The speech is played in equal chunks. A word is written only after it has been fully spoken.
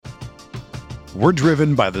We're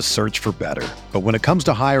driven by the search for better. But when it comes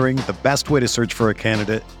to hiring, the best way to search for a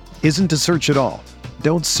candidate isn't to search at all.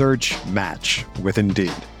 Don't search, match with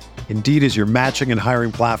Indeed. Indeed is your matching and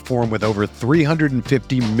hiring platform with over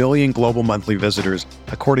 350 million global monthly visitors,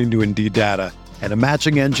 according to Indeed data, and a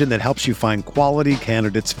matching engine that helps you find quality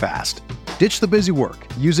candidates fast. Ditch the busy work.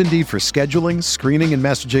 Use Indeed for scheduling, screening, and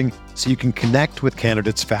messaging so you can connect with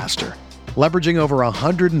candidates faster. Leveraging over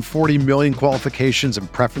 140 million qualifications and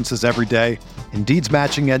preferences every day, Indeed's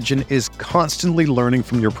matching engine is constantly learning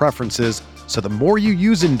from your preferences, so the more you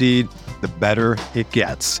use Indeed, the better it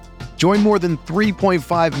gets. Join more than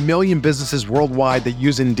 3.5 million businesses worldwide that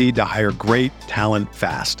use Indeed to hire great talent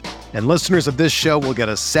fast. And listeners of this show will get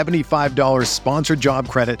a $75 sponsored job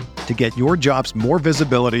credit to get your jobs more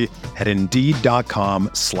visibility at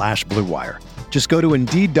Indeed.com/Blue Wire. Just go to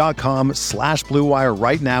Indeed.com/Blue Wire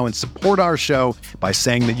right now and support our show by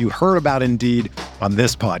saying that you heard about Indeed on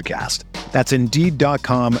this podcast. That's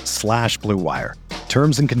Indeed.com/Blue Wire.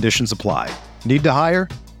 Terms and conditions apply. Need to hire?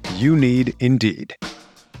 You need Indeed.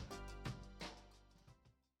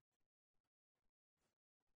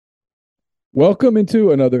 Welcome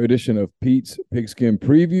into another edition of Pete's Pigskin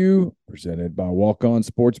Preview, presented by Walk On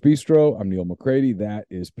Sports Bistro. I'm Neil McCready. That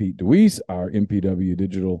is Pete DeWeese, our MPW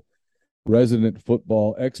Digital resident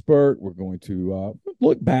football expert. We're going to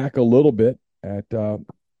look back a little bit at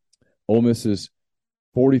Ole Miss's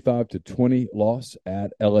 45-20 loss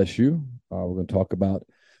at LSU. We're going to talk about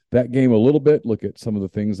that game a little bit, look at some of the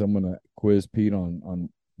things. I'm going to quiz Pete on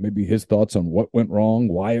maybe his thoughts on what went wrong,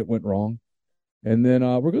 why it went wrong. And then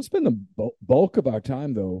we're going to spend the bulk of our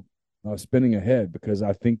time, though, spinning ahead, because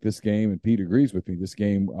I think this game, and Pete agrees with me, this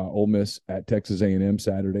game, Ole Miss at Texas A&M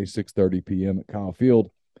Saturday, 6:30 p.m. at Kyle Field,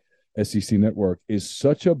 SEC Network, is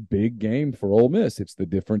such a big game for Ole Miss. It's the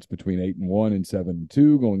difference between 8-1 and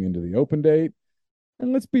 7-2 going into the open date.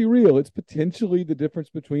 And let's be real, it's potentially the difference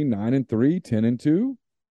between 9-3, 10-2,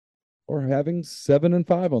 or having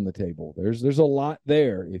 7-5 on the table. There's a lot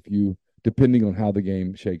there depending on how the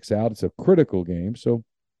game shakes out. It's a critical game. So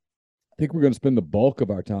I think we're going to spend the bulk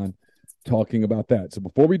of our time talking about that. So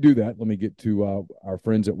before we do that, let me get to our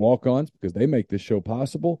friends at Walk-Ons, because they make this show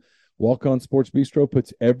possible. Walk-On Sports Bistro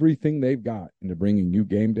puts everything they've got into bringing you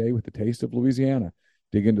game day with the taste of Louisiana.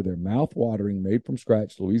 Dig into their mouth-watering,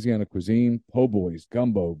 made-from-scratch Louisiana cuisine, po' boys,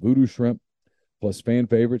 gumbo, voodoo shrimp, plus fan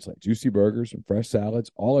favorites like juicy burgers and fresh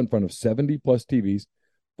salads, all in front of 70-plus TVs,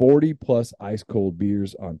 40-plus ice-cold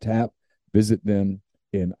beers on tap. Visit them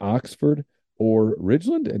in Oxford or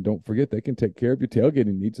Ridgeland, and don't forget they can take care of your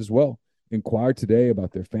tailgating needs as well. Inquire today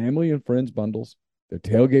about their family and friends bundles, their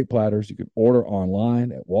tailgate platters. You can order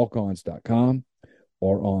online at walkons.com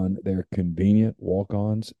or on their convenient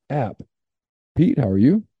Walk-Ons app. Pete, how are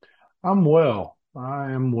you? I'm well.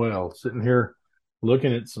 I am well. Sitting here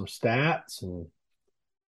looking at some stats and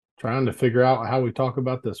trying to figure out how we talk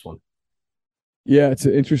about this one. Yeah, it's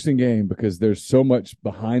an interesting game because there's so much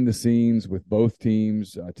behind the scenes with both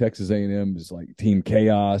teams. Texas A&M is like team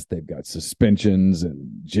chaos. They've got suspensions and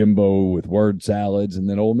Jimbo with word salads, and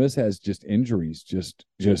then Ole Miss has just injuries, just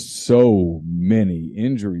so many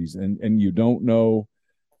injuries, and you don't know,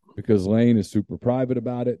 because Lane is super private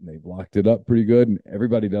about it, and they've locked it up pretty good, and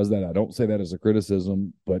everybody does that. I don't say that as a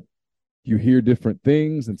criticism, but you hear different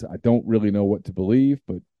things, and so I don't really know what to believe.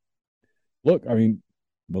 But look, I mean,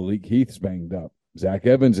 Malik Heath's banged up. Zach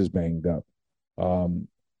Evans is banged up.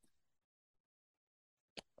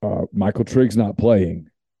 Michael Trigg's not playing.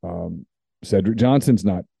 Cedric Johnson's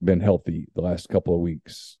not been healthy the last couple of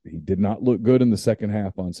weeks. He did not look good in the second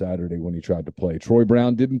half on Saturday when he tried to play. Troy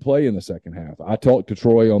Brown didn't play in the second half. I talked to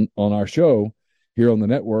Troy on our show here on the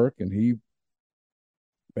network, and he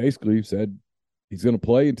basically said he's going to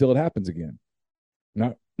play until it happens again.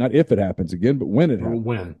 Not if it happens again, but when it happens.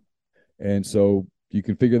 When. And so you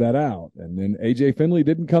can figure that out. And then A.J. Finley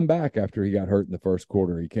didn't come back after he got hurt in the first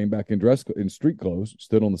quarter. He came back in street clothes,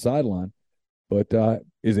 stood on the sideline. But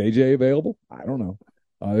is A.J. available? I don't know.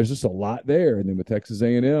 There's just a lot there. And then with Texas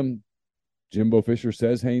A&M, Jimbo Fisher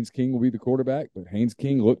says Haynes King will be the quarterback, but Haynes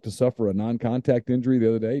King looked to suffer a non-contact injury the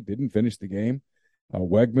other day, didn't finish the game.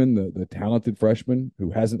 Wegman, the talented freshman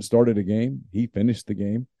who hasn't started a game, he finished the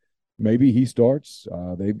game. Maybe he starts.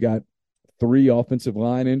 They've got 3 offensive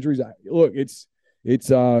line injuries. Look, it's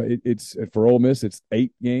for Ole Miss. It's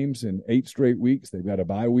 8 games in 8 straight weeks. They've got a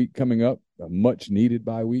bye week coming up, a much needed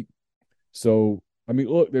bye week. So, I mean,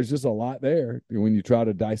 look, there's just a lot there when you try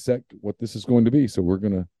to dissect what this is going to be. So we're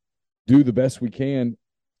going to do the best we can.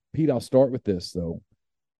 Pete, I'll start with this, though.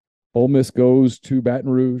 Ole Miss goes to Baton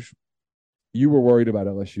Rouge. You were worried about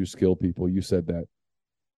LSU skill people. You said that.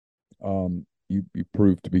 you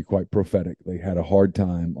proved to be quite prophetic. They had a hard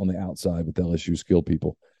time on the outside with LSU skill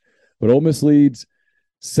people. But Ole Miss leads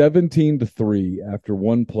 17-3 after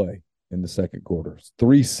one play in the second quarter.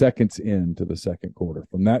 3 seconds into the second quarter.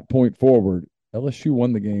 From that point forward, LSU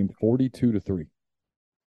won the game 42-3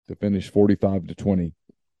 to finish 45-20.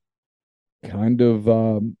 Kind of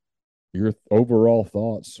your overall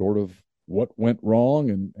thoughts, sort of what went wrong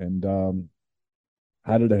and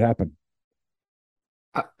how did it happen?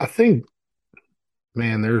 I think,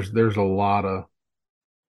 man, there's a lot of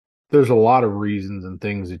reasons and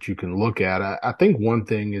things that you can look at. I think one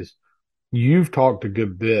thing is you've talked a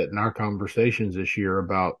good bit in our conversations this year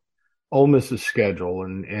about Ole Miss's schedule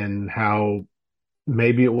and how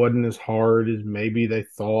maybe it wasn't as hard as maybe they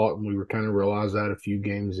thought, and we were kind of realized that a few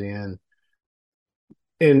games in.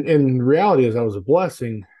 And the reality is that was a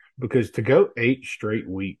blessing because to go 8 straight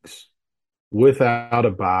weeks without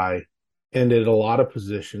a bye and at a lot of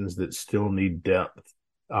positions that still need depth,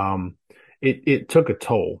 it took a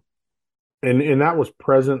toll. And that was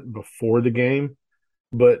present before the game,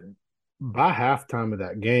 but by halftime of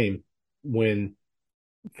that game, when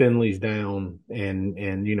Finley's down and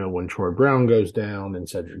when Troy Brown goes down and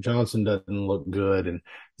Cedric Johnson doesn't look good and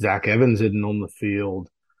Zach Evans isn't on the field,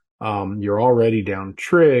 you're already down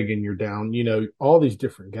Trig and you're down, all these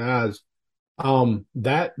different guys.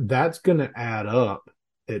 That's going to add up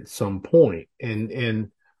at some point.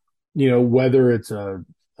 And whether it's a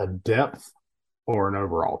depth or an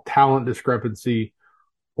overall talent discrepancy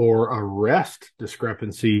or a rest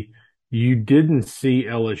discrepancy, you didn't see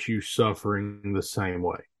LSU suffering the same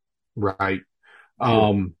way, right?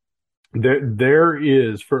 There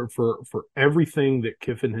is for everything that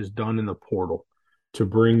Kiffin has done in the portal to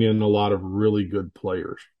bring in a lot of really good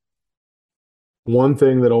players. One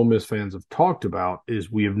thing that Ole Miss fans have talked about is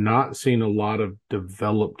we have not seen a lot of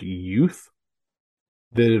developed youth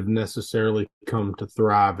that have necessarily come to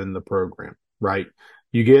thrive in the program, right?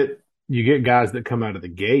 You get guys that come out of the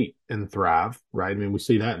gate and thrive, right? I mean, we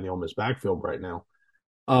see that in the Ole Miss backfield right now.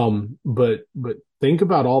 But think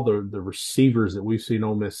about all the receivers that we've seen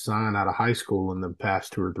Ole Miss sign out of high school in the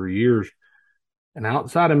past 2 or 3 years. And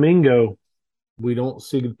outside of Mingo, we don't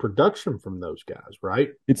see the production from those guys, right?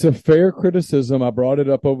 It's a fair criticism. I brought it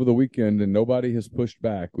up over the weekend and nobody has pushed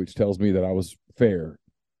back, which tells me that I was fair.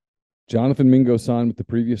 Jonathan Mingo signed with the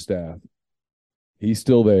previous staff. He's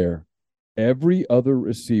still there. Every other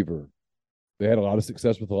receiver, they had a lot of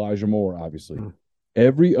success with Elijah Moore, obviously.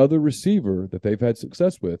 Every other receiver that they've had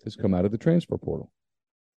success with has come out of the transfer portal.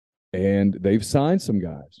 And they've signed some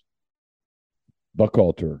guys.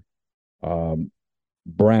 Buckhalter,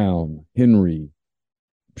 Brown, Henry.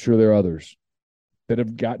 I'm sure there are others that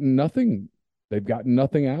have gotten nothing. They've gotten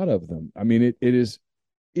nothing out of them. I mean,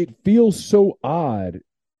 it feels so odd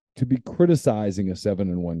to be criticizing a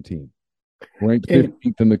 7-1 team ranked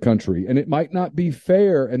 15th in the country, and it might not be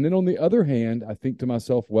fair. And then on the other hand, I think to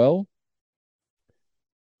myself, well,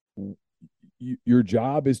 your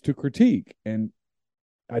job is to critique. And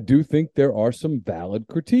I do think there are some valid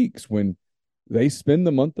critiques when they spend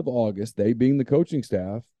the month of August, they being the coaching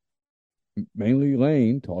staff, mainly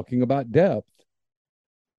Lane, talking about depth.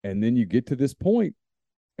 And then you get to this point,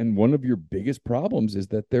 and one of your biggest problems is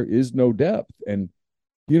that there is no depth. And,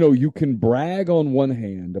 you can brag on one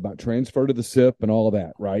hand about transfer to the SIP and all of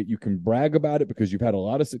that, right? You can brag about it because you've had a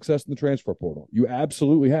lot of success in the transfer portal. You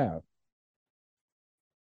absolutely have.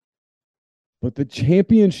 But the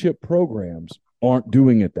championship programs aren't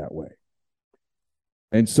doing it that way.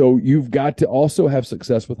 And so you've got to also have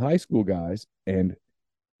success with high school guys, and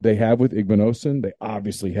they have with Igbinosun. They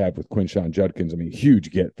obviously have with Quinshon Judkins. I mean,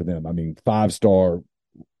 huge get for them. I mean, 5-star,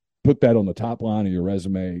 put that on the top line of your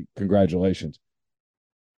resume. Congratulations.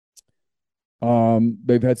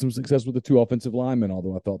 They've had some success with the 2 offensive linemen,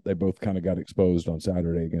 although I thought they both kind of got exposed on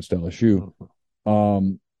Saturday against LSU.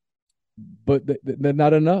 But they're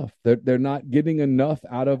not enough. They're not getting enough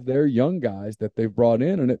out of their young guys that they've brought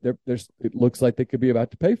in, and it looks like they could be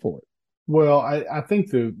about to pay for it. Well, I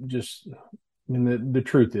think the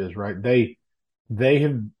truth is, right,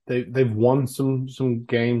 they've won some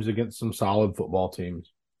games against some solid football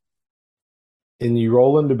teams, and you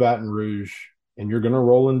roll into Baton Rouge, and you're going to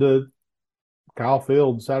roll into Kyle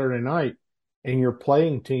Field Saturday night, and you're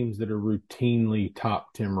playing teams that are routinely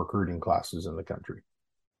top 10 recruiting classes in the country.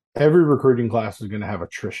 Every recruiting class is going to have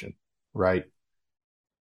attrition, right?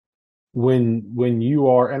 When you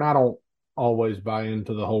are, and I don't always buy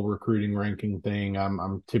into the whole recruiting ranking thing.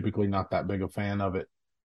 I'm typically not that big a fan of it.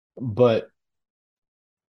 But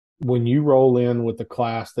when you roll in with the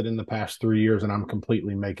class that in the past 3 years, and I'm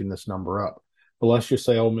completely making this number up, but let's just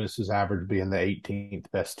say Ole Miss's average being the 18th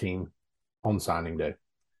best team on signing day.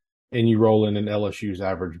 and you roll in LSU's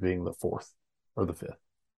average being the fourth or the fifth.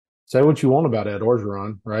 Say what you want about Ed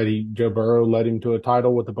Orgeron, right? Joe Burrow led him to a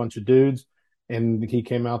title with a bunch of dudes, and he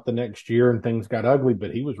came out the next year and things got ugly,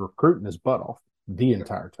 but he was recruiting his butt off the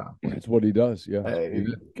entire time. That's what he does. Yeah.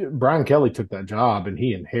 Brian Kelly took that job and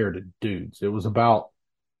he inherited dudes. It was about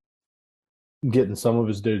getting some of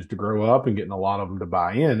his dudes to grow up and getting a lot of them to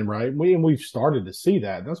buy in, right? We've started to see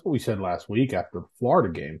that. That's what we said last week after the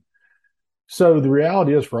Florida game. So the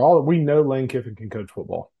reality is, for all we know, Lane Kiffin can coach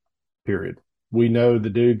football, period. We know the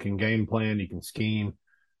dude can game plan, he can scheme,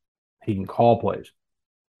 he can call plays.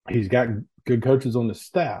 He's got good coaches on the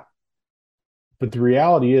staff. But the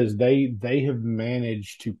reality is they have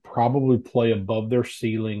managed to probably play above their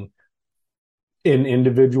ceiling in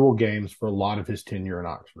individual games for a lot of his tenure in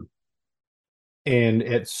Oxford. And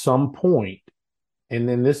at some point, and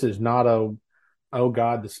then this is not a, oh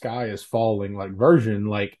God, the sky is falling like version,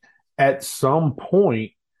 like at some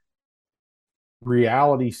point,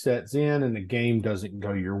 reality sets in and the game doesn't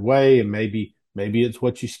go your way. And maybe it's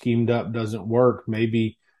what you schemed up doesn't work.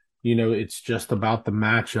 Maybe, it's just about the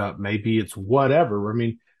matchup. Maybe it's whatever. I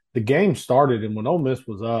mean, the game started, and when Ole Miss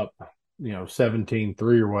was up, 17-3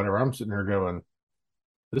 or whatever, I'm sitting there going,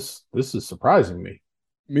 this is surprising me.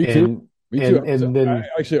 Me too. And then I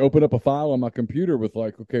actually opened up a file on my computer with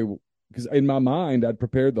okay, because in my mind I'd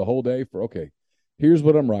prepared the whole day for, okay, here's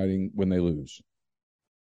what I'm writing when they lose.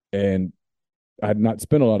 And I had not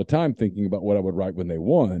spent a lot of time thinking about what I would write when they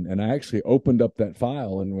won. And I actually opened up that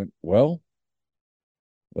file and went, well,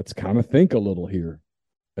 let's kind of think a little here.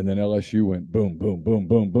 And then LSU went boom, boom, boom,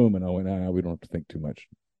 boom, boom. And I went, we don't have to think too much.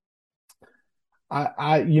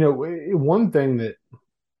 One thing that,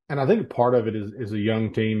 and I think part of it is a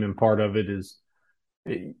young team, and part of it is,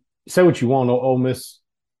 say what you want, Ole Miss,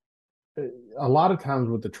 a lot of times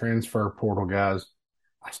with the transfer portal guys,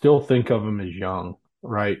 I still think of them as young,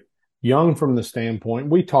 right? Young from the standpoint,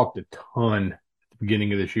 we talked a ton at the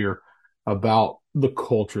beginning of this year about the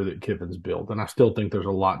culture that Kiffin's built, and I still think there's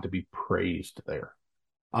a lot to be praised there.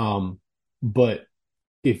 But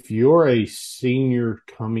if you're a senior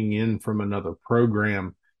coming in from another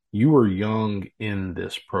program, you were young in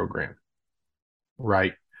this program,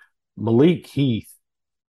 right? Malik Heath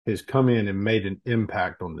has come in and made an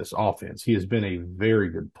impact on this offense. He has been a very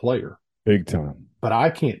good player. Big time. But I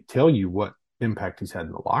can't tell you what impact he's had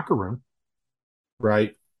in the locker room,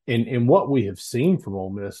 right? And what we have seen from Ole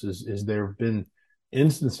Miss is there have been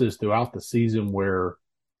instances throughout the season where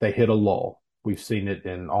they hit a lull. We've seen it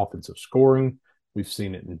in offensive scoring. We've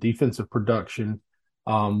seen it in defensive production,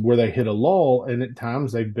 where they hit a lull, and at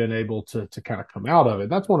times they've been able to kind of come out of it.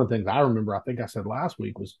 That's one of the things I remember, I think I said last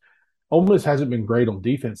week, was Ole Miss hasn't been great on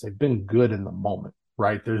defense. They've been good in the moment,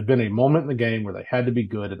 right? There's been a moment in the game where they had to be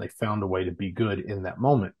good, and they found a way to be good in that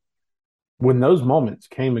moment. When those moments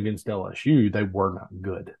came against LSU, they were not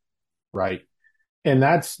good, right? And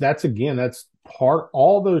that's part,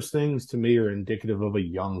 all those things to me are indicative of a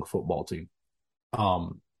young football team.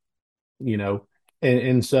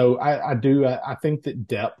 And so I think that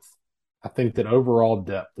depth, I think that overall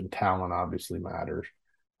depth and talent obviously matters.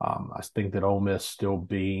 I think that Ole Miss still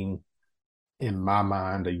being, in my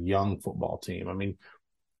mind, a young football team. I mean,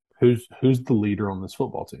 who's the leader on this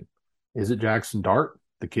football team? Is it Jackson Dart,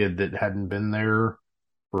 the kid that hadn't been there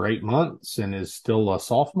for 8 months and is still a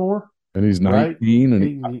sophomore? And he's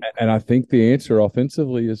 19, right? And I think the answer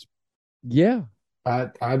offensively is, yeah. I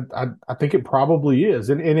think it probably is,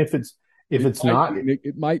 and if it's not,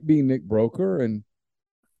 it might be Nick Broeker. And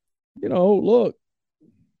look,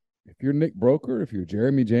 if you're Nick Broeker, if you're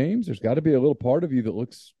Jeremy James, there's got to be a little part of you that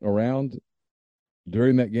looks around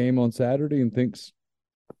during that game on Saturday and thinks,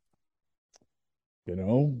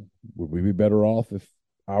 would we be better off if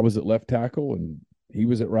I was at left tackle and he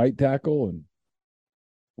was at right tackle and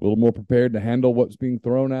a little more prepared to handle what's being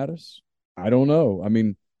thrown at us? I don't know. I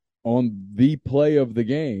mean, on the play of the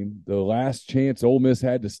game, the last chance Ole Miss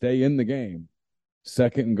had to stay in the game,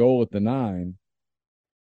 2nd and goal at the 9,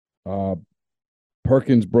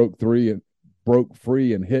 Perkins broke free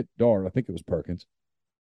and hit Dart. I think it was Perkins.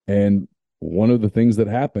 And one of the things that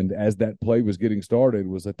happened as that play was getting started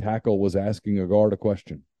was a tackle was asking a guard a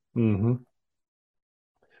question. Mm-hmm.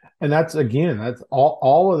 And that's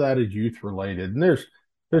all of that is youth related. And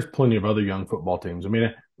there's plenty of other young football teams. I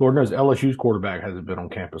mean, Lord knows LSU's quarterback hasn't been on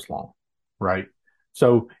campus long, right?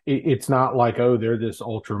 So it's not like, oh, they're this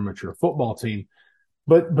ultra mature football team.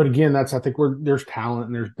 But again, I think there's talent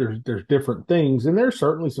and there's different things. And there's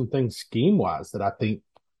certainly some things scheme wise that I think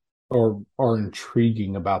are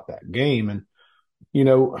intriguing about that game. And,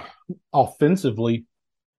 offensively,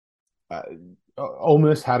 Ole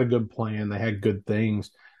Miss had a good plan. They had good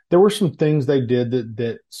things. there were some things they did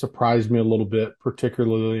that surprised me a little bit,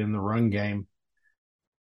 particularly in the run game.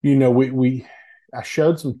 You know, I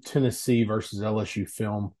showed some Tennessee versus LSU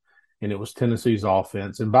film, and it was Tennessee's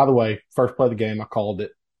offense. And by the way, first play of the game, I called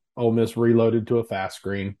it. Ole Miss reloaded to a fast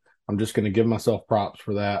screen. I'm just going to give myself props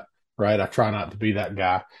for that, right? I try not to be that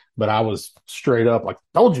guy, but I was straight up like,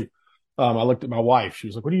 told you. I looked at my wife. She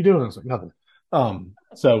was like, "What are you doing?" I was like, "Nothing."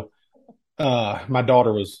 So my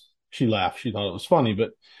daughter she laughed. She thought it was funny,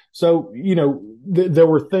 but so, there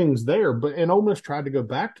were things there, and Ole Miss tried to go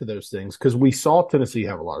back to those things because we saw Tennessee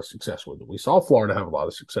have a lot of success with it. We saw Florida have a lot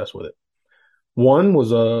of success with it. One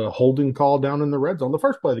was a holding call down in the red zone. The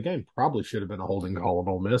first play of the game probably should have been a holding call of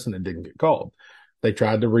Ole Miss, and it didn't get called. They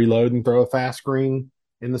tried to reload and throw a fast screen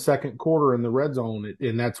in the second quarter in the red zone,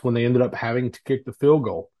 and that's when they ended up having to kick the field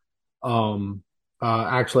goal. That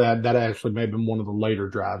actually may have been one of the later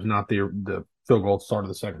drives, not the field goal at the start of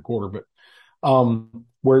the second quarter, but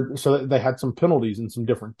so they had some penalties and some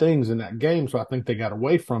different things in that game. So I think they got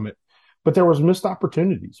away from it, but there was missed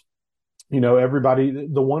opportunities. Everybody,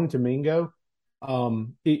 the one to Mingo,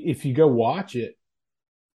 if you go watch it,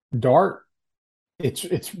 Dart, it's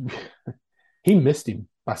he missed him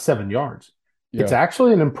by 7 yards. Yeah. It's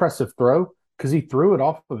actually an impressive throw because he threw it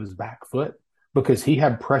off of his back foot because he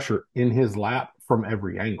had pressure in his lap from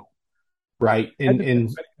every angle. Right. And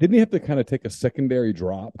didn't he have to kind of take a secondary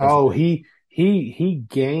drop? Oh, he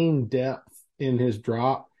gained depth in his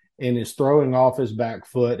drop and is throwing off his back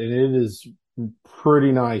foot, and it is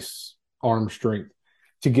pretty nice arm strength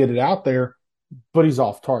to get it out there, but he's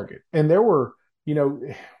off target. And there were,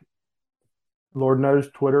 Lord knows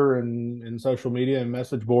Twitter and social media and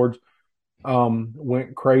message boards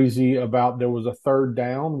went crazy about there was a third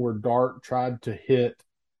down where Dart tried to hit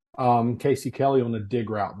Casey Kelly on a dig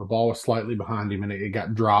route. The ball was slightly behind him and it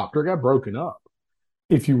got dropped or got broken up.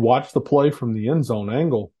 If you watch the play from the end zone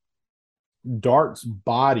angle, Dart's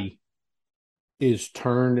body is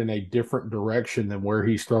turned in a different direction than where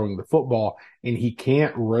he's throwing the football, and he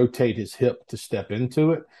can't rotate his hip to step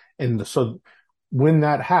into it. And so when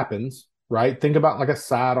that happens, right, think about like a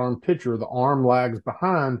sidearm pitcher, the arm lags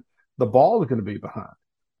behind, the ball is going to be behind.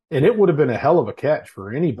 And it would have been a hell of a catch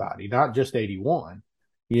for anybody, not just 81.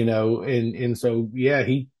 And so, yeah,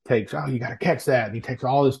 he takes, you got to catch that. And he takes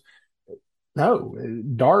all this. No,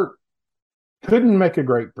 Dart couldn't make a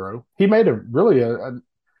great throw. He made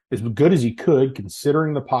as good as he could,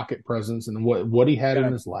 considering the pocket presence and what he had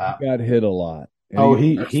in his lap. He got hit a lot. And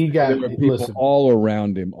he got people all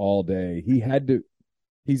around him all day.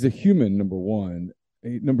 He's a human, number one.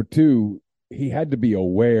 Number two, he had to be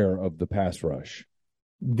aware of the pass rush.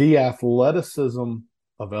 The athleticism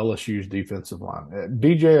of LSU's defensive line.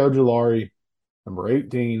 DJ Ojulari, number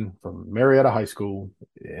 18 from Marietta High School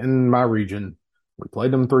in my region. We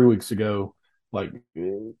played him 3 weeks ago. Like,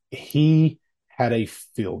 he had a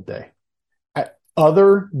field day.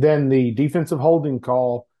 Other than the defensive holding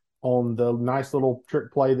call on the nice little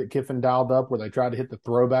trick play that Kiffin dialed up where they tried to hit the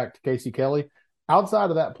throwback to Casey Kelly, outside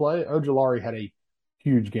of that play, Ojulari had a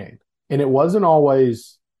huge game. And it wasn't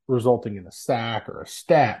always resulting in a sack or a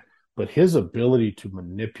stat, but his ability to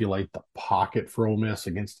manipulate the pocket for Ole Miss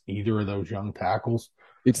against either of those young tackles.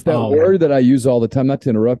 It's that word that I use all the time, not to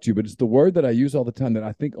interrupt you, but it's the word that I use all the time that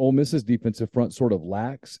I think Ole Miss's defensive front sort of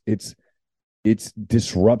lacks. It's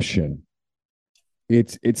disruption.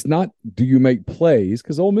 It's not, do you make plays?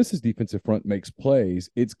 Because Ole Miss's defensive front makes plays.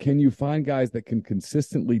 It's, can you find guys that can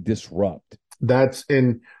consistently disrupt? That's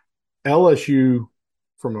in LSU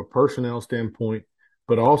from a personnel standpoint,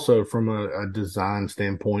 but also from a design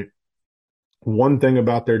standpoint. One thing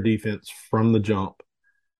about their defense from the jump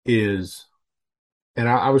is, and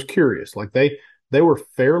I was curious, like they were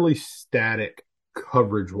fairly static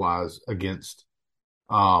coverage wise against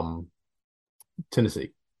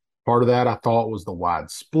Tennessee. Part of that I thought was the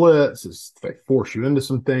wide splits, as they force you into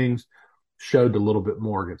some things. Showed a little bit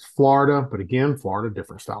more against Florida, but again, Florida,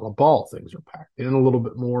 different style of ball. Things are packed in a little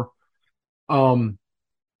bit more. And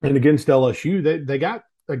against LSU, they got,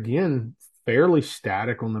 again, fairly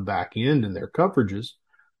static on the back end in their coverages,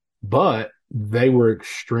 but they were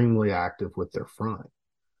extremely active with their front.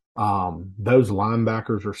 Those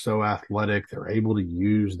linebackers are so athletic. They're able to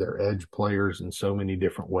use their edge players in so many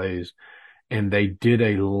different ways. And they did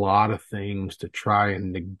a lot of things to try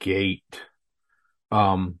and negate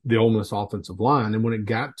the Ole Miss offensive line. And when it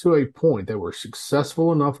got to a point, they were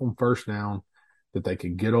successful enough on first down that they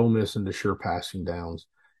could get Ole Miss into sure passing downs,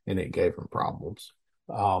 and it gave them problems.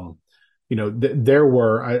 There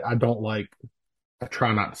were, I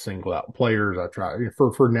try not to single out players. I try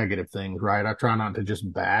for negative things, right? I try not to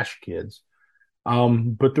just bash kids.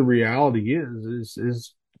 But the reality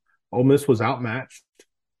is Ole Miss was outmatched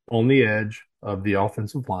on the edge of the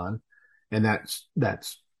offensive line, and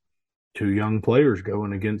that's two young players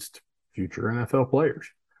going against future NFL players.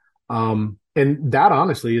 And that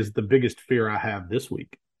honestly is the biggest fear I have this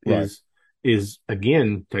week Right. is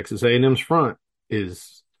again, Texas A&M's front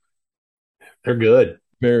is they're good,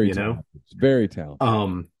 Very you know. talented. Very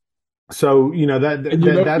talented. So you know that's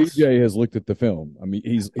DJ has looked at the film. I mean,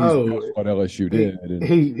 he's watched what LSU did. And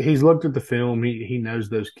he's looked at the film. He knows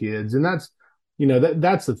those kids, and that's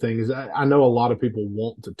that's the thing is I know a lot of people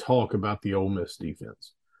want to talk about the Ole Miss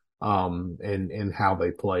defense, and how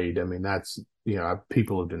they played. I mean, that's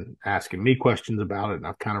people have been asking me questions about it, and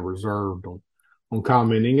I've kind of reserved on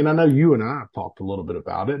commenting. And I know you and I have talked a little bit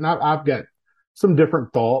about it, and I've got some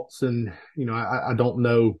different thoughts, and I don't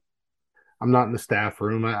know. I'm not in the staff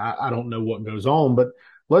room. I don't know what goes on, but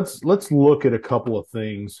let's look at a couple of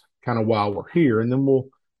things kind of while we're here, and then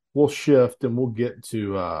we'll shift and we'll get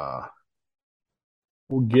to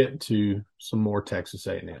some more Texas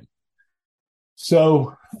A&M.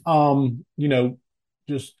 So,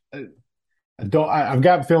 just I've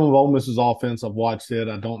got film of Ole Miss's offense. I've watched it.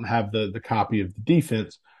 I don't have the copy of the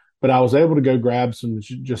defense, but I was able to go grab some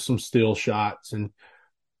still shots and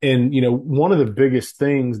one of the biggest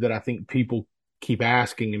things that I think people keep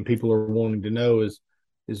asking and people are wanting to know is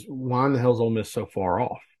why in the hell is Ole Miss so far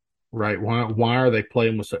off, right? Why are they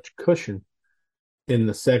playing with such cushion in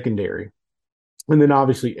the secondary? And then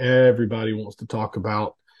obviously everybody wants to talk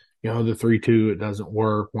about the 3-2, it doesn't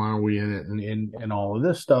work. Why are we in it and all of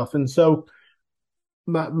this stuff? And so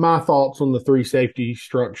my thoughts on the three safety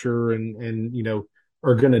structure and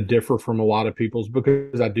are going to differ from a lot of people's,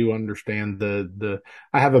 because I do understand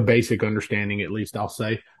I have a basic understanding, at least I'll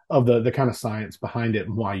say, of the kind of science behind it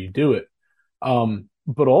and why you do it.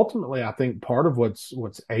 But ultimately, I think part of what's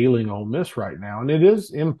ailing Ole Miss right now, and it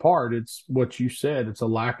is in part, it's what you said, it's a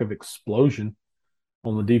lack of explosion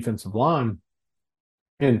on the defensive line.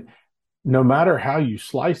 And no matter how you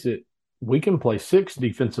slice it, we can play 6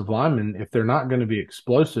 defensive linemen. If they're not going to be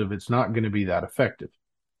explosive, it's not going to be that effective.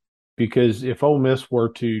 Because if Ole Miss were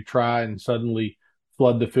to try and suddenly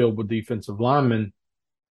flood the field with defensive linemen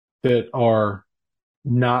that are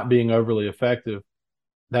not being overly effective,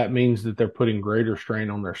 that means that they're putting greater strain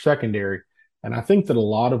on their secondary. And I think that a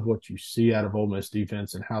lot of what you see out of Ole Miss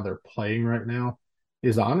defense and how they're playing right now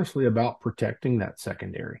is honestly about protecting that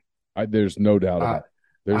secondary. There's no doubt about it.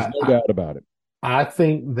 There's no doubt about it. I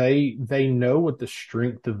think they know what the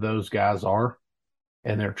strength of those guys are,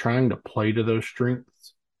 and they're trying to play to those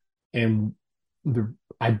strengths. And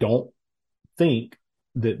I don't think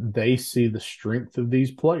that they see the strength of these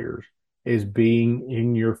players as being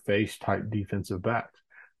in-your-face type defensive backs.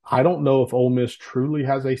 I don't know if Ole Miss truly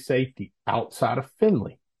has a safety outside of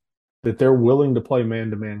Finley that they're willing to play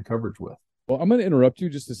man-to-man coverage with. Well, I'm going to interrupt you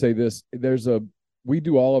just to say this. We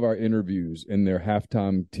do all of our interviews in their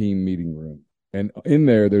halftime team meeting room. And in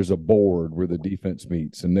there's a board where the defense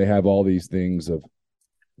meets, and they have all these things of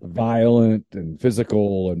violent and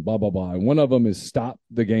physical and blah, blah, blah. And one of them is stop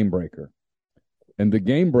the game breaker. And the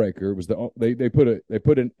game breaker was they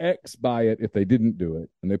put an X by it if they didn't do it,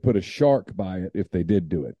 and they put a shark by it if they did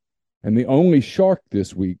do it. And the only shark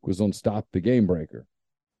this week was on stop the game breaker.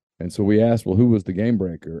 And so we asked, well, who was the game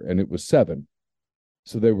breaker? And it was 7.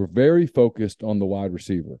 So they were very focused on the wide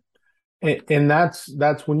receiver. And that's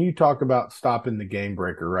when you talk about stopping the game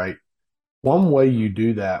breaker, right? One way you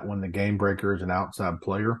do that when the game breaker is an outside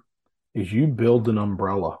player is you build an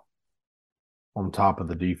umbrella on top of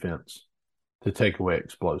the defense to take away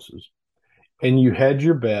explosives. And you hedge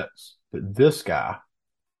your bets that this guy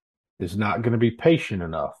is not going to be patient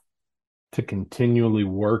enough to continually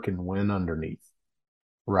work and win underneath,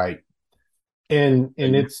 right? And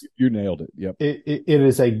you nailed it. Yep. It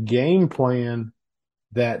is a game plan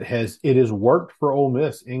that has worked for Ole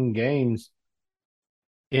Miss in games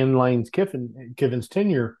in Lane Kiffin's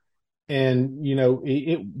tenure, and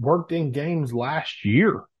it worked in games last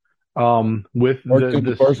year. With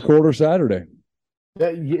the first quarter Saturday,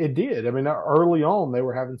 it did. I mean, early on they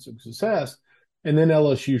were having some success, and then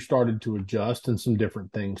LSU started to adjust, and some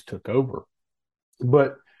different things took over.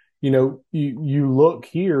 But you look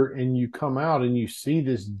here and you come out and you see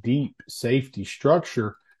this deep safety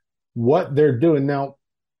structure. What they're doing now,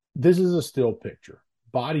 this is a still picture.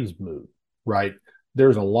 Bodies move, right?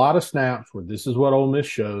 There's a lot of snaps where this is what Ole Miss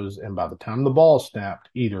shows, and by the time the ball is snapped,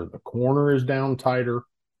 either the corner is down tighter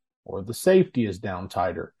or the safety is down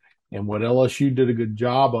tighter. And what LSU did a good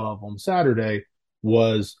job of on Saturday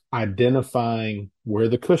was identifying where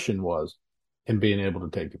the cushion was and being able to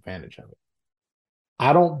take advantage of it.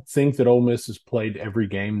 I don't think that Ole Miss has played every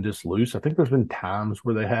game this loose. I think there's been times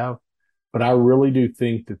where they have, But I really do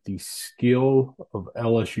think that the skill of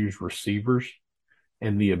LSU's receivers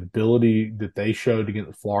and the ability that they showed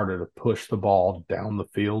against Florida to push the ball down the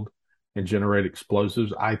field and generate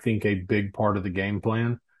explosives, I think a big part of the game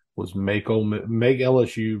plan was make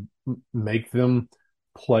LSU, make them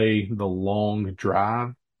play the long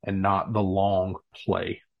drive and not the long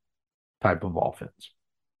play type of offense,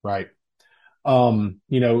 right?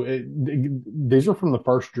 These are from the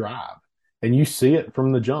first drive, and you see it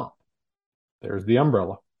from the jump. There's the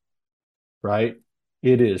umbrella, right?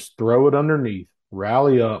 It is throw it underneath,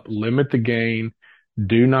 rally up, limit the gain,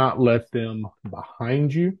 do not let them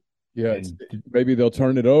behind you. Yeah, maybe they'll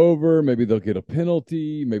turn it over, maybe they'll get a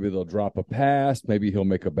penalty, maybe they'll drop a pass, maybe he'll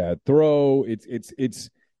make a bad throw. It's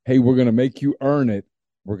hey, we're going to make you earn it.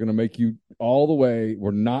 We're going to make you all the way.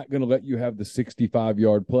 We're not going to let you have the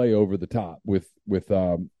 65-yard play over the top with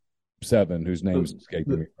Seven, whose name's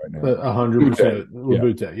escaping me right now. 100%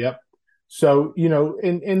 Labute. Yep. So,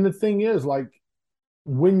 and the thing is, like,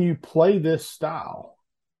 when you play this style,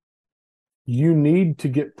 you need to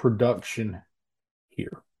get production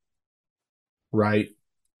here, right?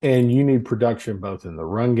 And you need production both in the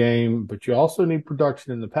run game, but you also need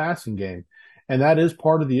production in the passing game. And that is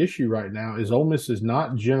part of the issue right now is Ole Miss is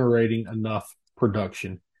not generating enough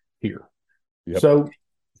production here. Yep. So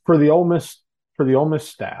for the Ole Miss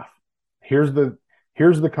staff, here's the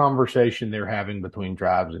conversation they're having between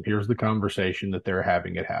drives, and here's the conversation that they're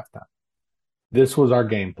having at halftime. This was our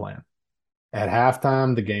game plan. At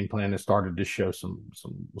halftime, the game plan has started to show some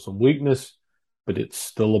weakness, but it's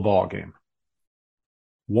still a ball game.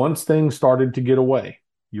 Once things started to get away,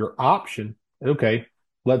 your option, okay,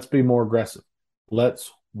 let's be more aggressive.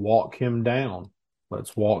 Let's walk him down.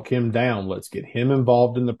 Let's get him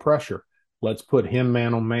involved in the pressure. Let's put him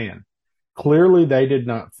man on man. Clearly, they did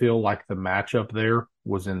not feel like the matchup there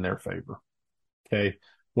was in their favor. Okay.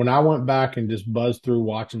 When I went back and just buzzed through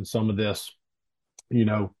watching some of this,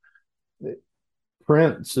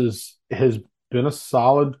 Prince has been a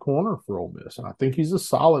solid corner for Ole Miss, and I think he's a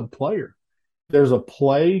solid player. There's a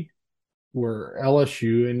play where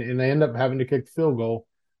LSU, and they end up having to kick the field goal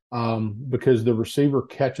because the receiver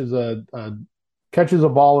catches a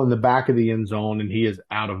ball in the back of the end zone, and he is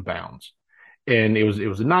out of bounds. And it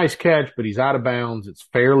was a nice catch, but he's out of bounds. It's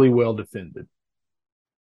fairly well defended.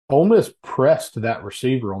 Ole Miss pressed that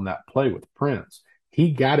receiver on that play with Prince.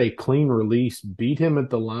 He got a clean release, beat him at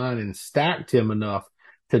the line, and stacked him enough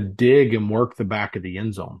to dig and work the back of the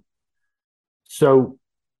end zone. So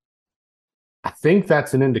I think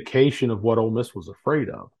that's an indication of what Ole Miss was afraid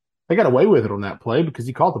of. They got away with it on that play because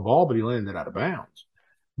he caught the ball, but he landed out of bounds.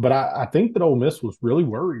 But I think that Ole Miss was really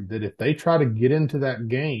worried that if they try to get into that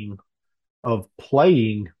game of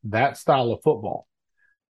playing that style of football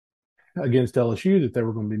against LSU, that there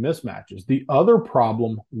were going to be mismatches. The other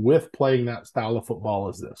problem with playing that style of football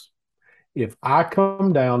is this. If I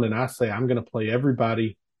come down and I say I'm going to play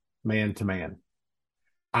everybody man to man,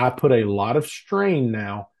 I put a lot of strain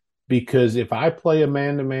now because if I play a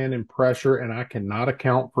man to man in pressure and I cannot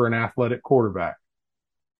account for an athletic quarterback,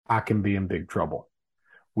 I can be in big trouble.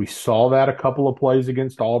 We saw that a couple of plays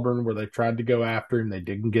against Auburn where they tried to go after him. They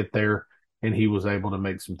didn't get there, and he was able to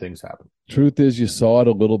make some things happen. Truth is, you saw it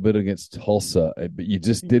a little bit against Tulsa, but you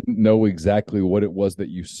just didn't know exactly what it was that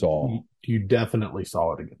you saw. You definitely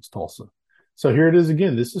saw it against Tulsa. So here it is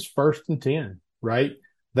again. This is 1st and 10, right?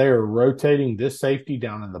 They are rotating this safety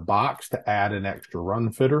down in the box to add an extra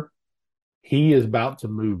run fitter. He is about to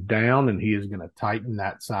move down, and he is going to tighten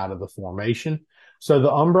that side of the formation. So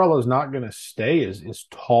the umbrella is not going to stay as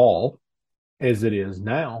tall as it is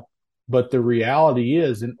now. But the reality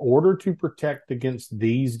is, in order to protect against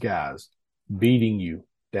these guys beating you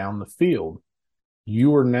down the field,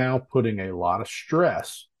 you are now putting a lot of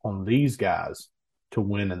stress on these guys to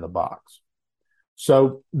win in the box.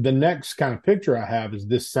 So the next kind of picture I have is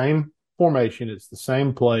this same formation. It's the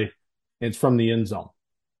same play. It's from the end zone.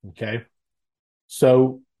 Okay.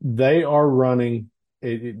 So they are running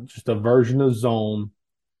just a version of zone.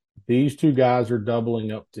 These two guys are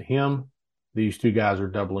doubling up to him. These two guys are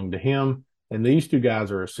doubling to him, and these two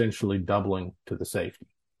guys are essentially doubling to the safety.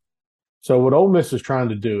 So what Ole Miss is trying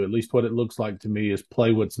to do, at least what it looks like to me, is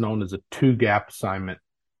play what's known as a two-gap assignment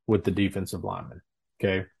with the defensive lineman,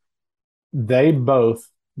 okay?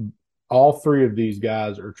 All three of these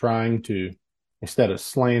guys are trying to, instead of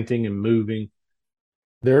slanting and moving,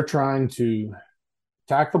 they're trying to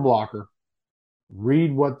attack the blocker,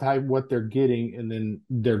 read what they're getting, and then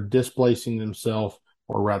they're displacing themselves,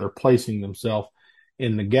 or rather placing themselves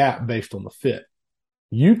in the gap based on the fit.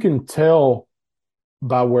 You can tell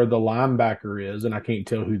by where the linebacker is, and I can't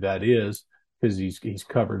tell who that is because he's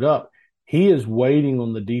covered up. He is waiting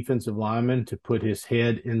on the defensive lineman to put his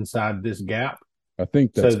head inside this gap I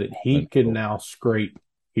think so that's that he can now scrape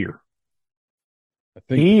here. I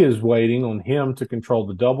think He is waiting on him to control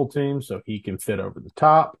the double team so he can fit over the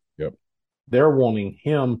top. Yep. They're wanting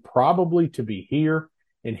him probably to be here,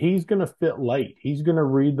 and he's going to fit late. He's going to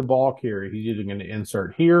read the ball carrier. He's either going to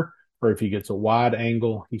insert here, or if he gets a wide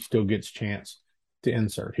angle, he still gets a chance to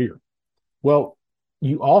insert here. Well,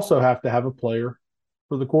 you also have to have a player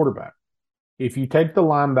for the quarterback. If you take the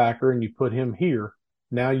linebacker and you put him here,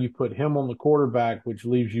 now you put him on the quarterback, which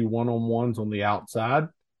leaves you one-on-ones on the outside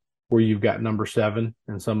where you've got number 7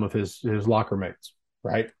 and some of his locker mates,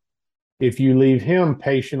 right? If you leave him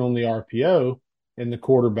patient on the RPO and the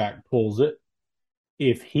quarterback pulls it,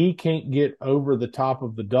 if he can't get over the top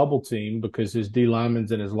of the double team because his D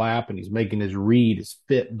lineman's in his lap and he's making his read, his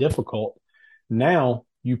fit difficult, now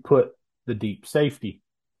you put the deep safety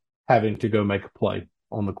having to go make a play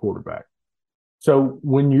on the quarterback. So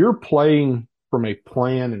when you're playing from a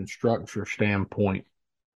plan and structure standpoint,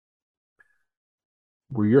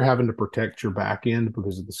 where you're having to protect your back end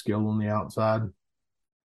because of the skill on the outside,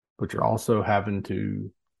 but you're also having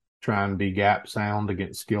to try and be gap sound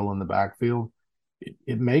against skill in the backfield,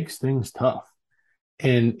 it makes things tough.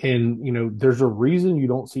 And there's a reason you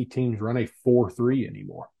don't see teams run a 4-3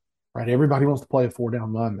 anymore, right? Everybody wants to play a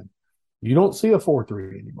 4-down lineman. You don't see a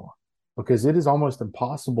 4-3 anymore because it is almost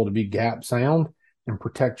impossible to be gap sound and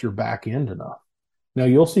protect your back end enough. Now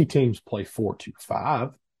you'll see teams play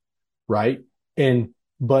 4-2-5, right?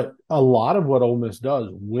 But a lot of what Ole Miss does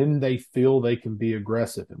when they feel they can be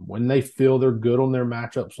aggressive and when they feel they're good on their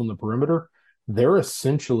matchups on the perimeter, they're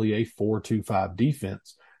essentially a 4-2-5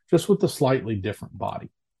 defense, just with a slightly different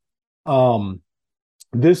body.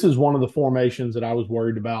 This is one of the formations that I was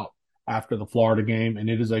worried about after the Florida game, and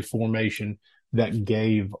it is a formation that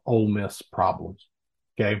gave Ole Miss problems.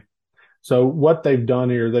 Okay. So what they've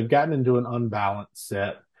done here, they've gotten into an unbalanced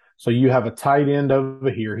set. So you have a tight end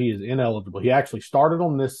over here. He is ineligible. He actually started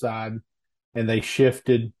on this side, and they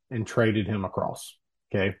shifted and traded him across.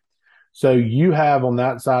 Okay. So you have on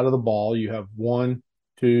that side of the ball, you have 1,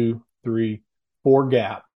 2, 3, 4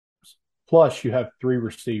 gaps, plus you have 3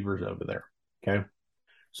 receivers over there. Okay.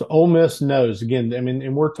 So Ole Miss knows, again, I mean,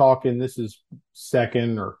 and we're talking this is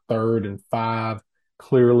 2nd or 3rd and 5,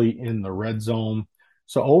 clearly in the red zone.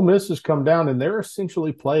 So Ole Miss has come down, and they're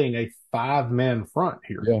essentially playing a 5-man front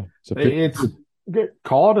here. Yeah, it's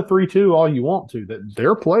call it a 3-2 all you want to. That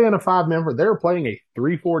they're playing a 5-man front. They're playing a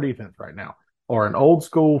 3-4 defense right now, or an old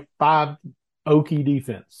school 5 Okie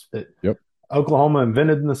defense that Oklahoma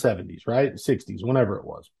invented in the 70s, right? 60s, whenever it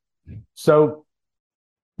was. So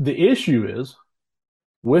the issue is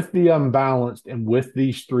with the unbalanced and with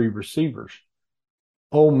these 3 receivers,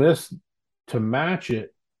 Ole Miss, to match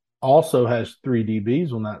it, also has 3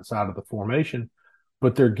 DBs on that side of the formation,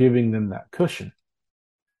 but they're giving them that cushion.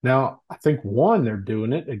 Now, I think, one, they're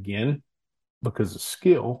doing it, again, because of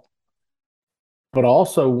skill, but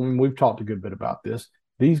also, when we've talked a good bit about this,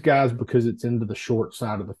 these guys, because it's into the short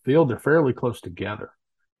side of the field, they're fairly close together.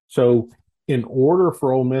 So in order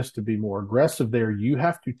for Ole Miss to be more aggressive there, you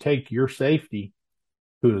have to take your safety,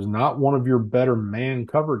 who is not one of your better man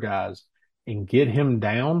cover guys, and get him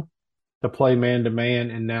down to play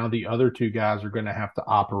man-to-man, and now the other 2 guys are going to have to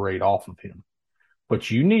operate off of him.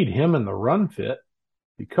 But you need him in the run fit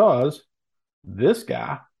because this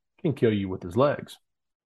guy can kill you with his legs.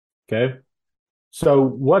 Okay? So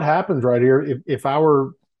what happens right here, if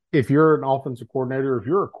you're an offensive coordinator, if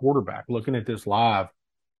you're a quarterback looking at this live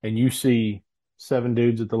and you see 7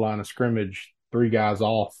 dudes at the line of scrimmage, 3 guys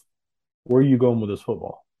off, where are you going with this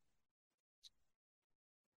football?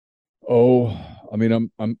 Oh, I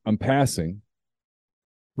mean, I'm passing.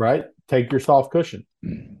 Right? Take your soft cushion.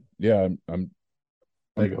 Yeah, I'm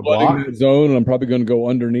Take a flooding block. that zone, and I'm probably going to go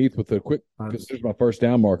underneath with a quick, because there's my first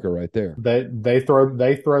down marker right there. They throw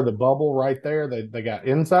the bubble right there. They got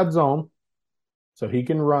inside zone, so he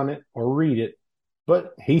can run it or read it.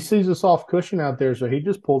 But he sees a soft cushion out there, so he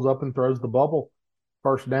just pulls up and throws the bubble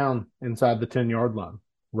first down inside the 10-yard line.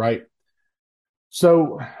 Right?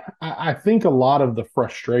 So I think a lot of the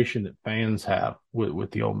frustration that fans have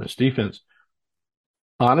with the Ole Miss defense,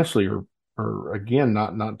 honestly, are again,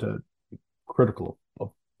 not to critical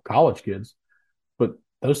of college kids, but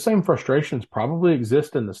those same frustrations probably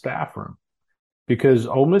exist in the staff room, because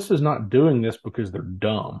Ole Miss is not doing this because they're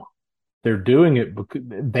dumb. They're doing it because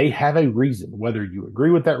they have a reason. Whether you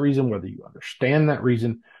agree with that reason, whether you understand that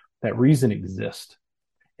reason exists.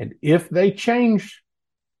 And if they change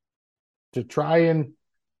to try and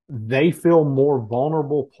they feel more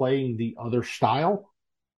vulnerable playing the other style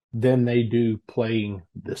than they do playing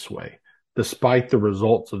this way. despite the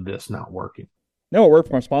results of this not working. Now a word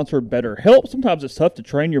from our sponsor, BetterHelp. Sometimes it's tough to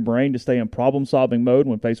train your brain to stay in problem-solving mode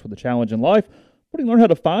when faced with a challenge in life. But when you learn how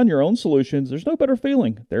to find your own solutions, there's no better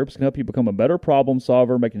feeling. Therapists can help you become a better problem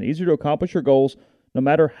solver, making it easier to accomplish your goals, no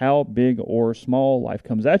matter how big or small life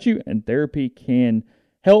comes at you, and therapy can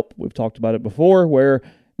help. We've talked about it before, where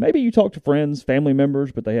maybe you talk to friends, family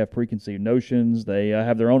members, but they have preconceived notions. They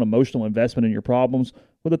have their own emotional investment in your problems.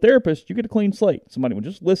 With a therapist, you get a clean slate. Somebody will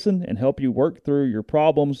just listen and help you work through your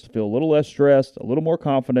problems, feel a little less stressed, a little more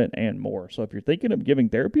confident, and more. So if you're thinking of giving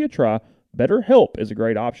therapy a try, BetterHelp is a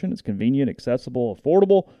great option. It's convenient, accessible,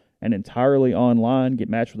 affordable, and entirely online. Get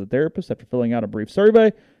matched with a therapist after filling out a brief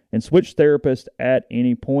survey and switch therapists at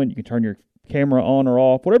any point. You can turn your camera on or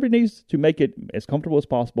off, whatever it needs to make it as comfortable as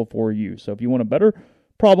possible for you. So if you want a better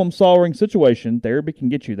problem-solving situation, therapy can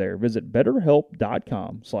get you there. Visit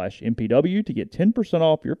betterhelp.com/MPW to get 10%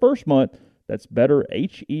 off your first month. That's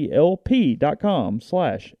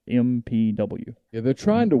betterhelp.com/MPW. Yeah, they're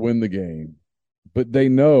trying to win the game, but they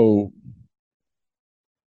know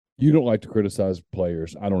you don't like to criticize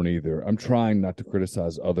players. I don't either. I'm trying not to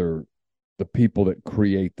criticize the people that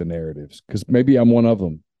create the narratives, because maybe I'm one of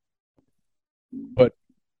them. But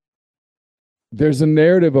there's a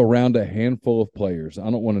narrative around a handful of players, I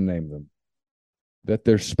don't want to name them, that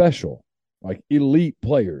they're special, like elite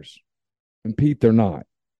players. And Pete, they're not.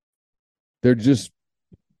 They're just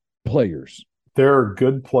players. There are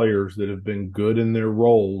good players that have been good in their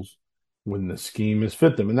roles when the scheme has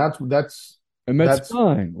fit them. And that's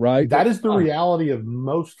fine, right? That is the reality of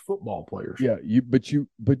most football players. Yeah, but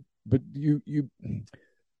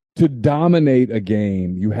to dominate a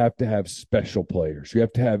game, you have to have special players. You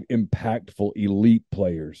have to have impactful, elite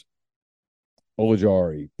players.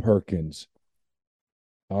 Ojulari, Perkins.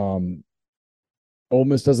 Ole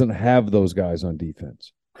Miss doesn't have those guys on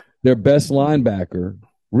defense. Their best linebacker,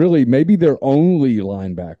 really, maybe their only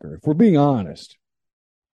linebacker, if we're being honest,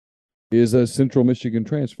 is a Central Michigan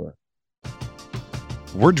transfer.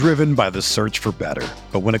 We're driven by the search for better.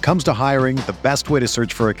 But when it comes to hiring, the best way to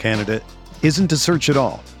search for a candidate isn't to search at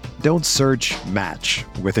all. Don't search, match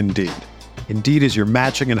with Indeed. Indeed is your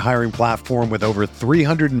matching and hiring platform with over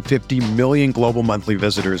 350 million global monthly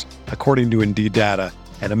visitors, according to Indeed data,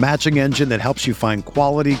 and a matching engine that helps you find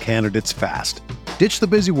quality candidates fast. Ditch the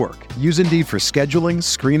busy work. Use Indeed for scheduling,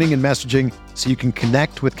 screening, and messaging so you can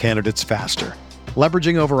connect with candidates faster.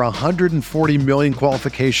 Leveraging over 140 million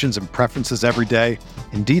qualifications and preferences every day,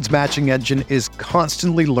 Indeed's matching engine is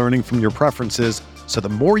constantly learning from your preferences, so the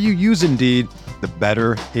more you use Indeed, the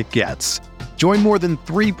better it gets. Join more than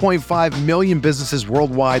 3.5 million businesses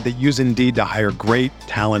worldwide that use Indeed to hire great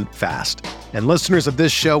talent fast. And listeners of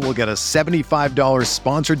this show will get a $75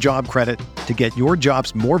 sponsored job credit to get your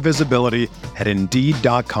jobs more visibility at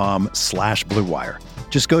Indeed.com/Blue Wire.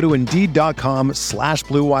 Just go to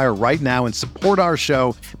Indeed.com/Blue Wire right now and support our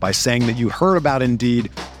show by saying that you heard about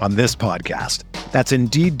Indeed on this podcast. That's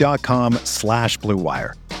Indeed.com/Blue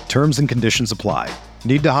Wire. Terms and conditions apply.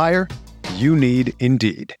 Need to hire? You need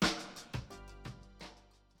Indeed.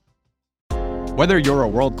 Whether you're a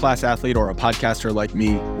world-class athlete or a podcaster like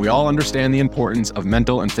me, we all understand the importance of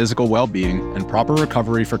mental and physical well-being and proper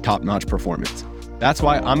recovery for top-notch performance. That's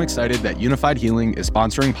why I'm excited that Unified Healing is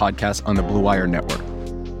sponsoring podcasts on the Blue Wire Network.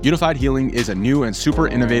 Unified Healing is a new and super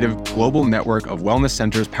innovative global network of wellness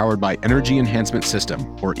centers powered by Energy Enhancement System,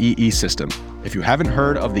 or EE System. If you haven't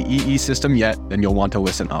heard of the EE System yet, then you'll want to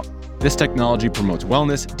listen up. This technology promotes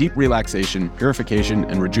wellness, deep relaxation, purification,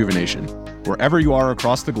 and rejuvenation. Wherever you are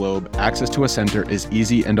across the globe, access to a center is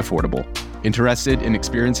easy and affordable. Interested in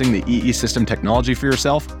experiencing the EE System technology for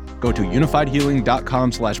yourself? Go to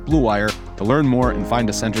unifiedhealing.com/Blue Wire to learn more and find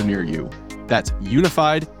a center near you. That's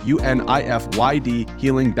unified, UNIFYD,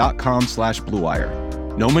 healing.com/Blue Wire.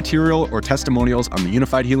 No material or testimonials on the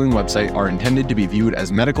Unified Healing website are intended to be viewed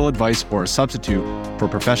as medical advice or a substitute for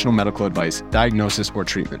professional medical advice, diagnosis, or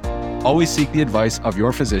treatment. Always seek the advice of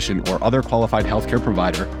your physician or other qualified healthcare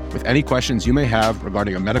provider with any questions you may have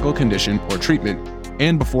regarding a medical condition or treatment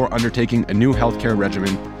and before undertaking a new healthcare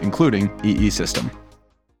regimen, including EE System.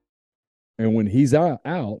 And when he's out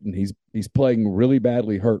and he's playing really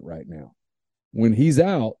badly hurt right now, when he's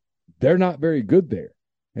out, they're not very good there.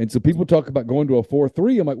 And so people talk about going to a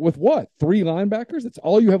 4-3. I'm like, with what? 3 linebackers? That's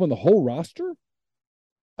all you have on the whole roster?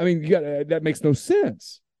 I mean, that makes no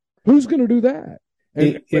sense. Who's going to do that?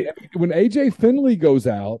 And when A.J. Finley goes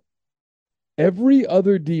out, every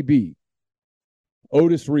other DB,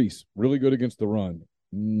 Otis Reese, really good against the run,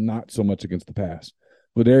 not so much against the pass.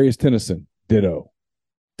 Ladarius Tennyson, ditto.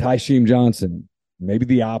 Tysheem Johnson, maybe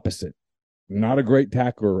the opposite. Not a great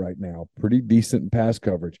tackler right now. Pretty decent in pass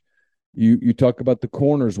coverage. You talk about the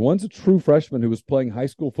corners. One's a true freshman who was playing high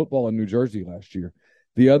school football in New Jersey last year.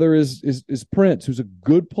 The other is Prince, who's a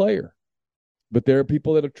good player. But there are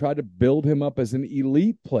people that have tried to build him up as an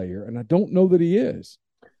elite player, and I don't know that he is.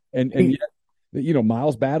 And yet,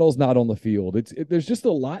 Miles Battle's not on the field. There's just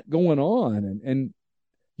a lot going on, and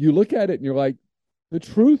you look at it and you're like, the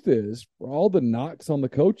truth is, for all the knocks on the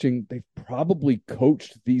coaching, they've probably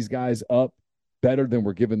coached these guys up better than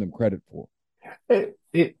we're giving them credit for.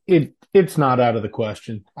 It's not out of the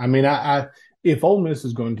question. I mean, if Ole Miss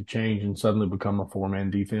is going to change and suddenly become a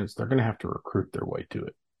 4-man defense, they're going to have to recruit their way to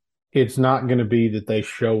it. It's not going to be that they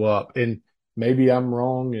show up, and maybe I'm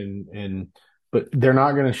wrong, but they're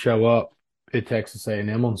not going to show up at Texas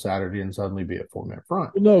A&M on Saturday and suddenly be a 4-man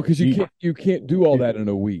front. No, because you can't do all that in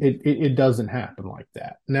a week. It doesn't happen like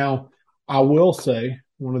that. Now, I will say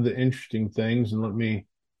one of the interesting things, and let me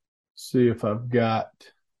see if I've got.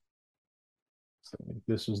 I think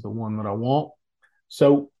this is the one that I want.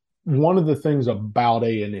 So one of the things about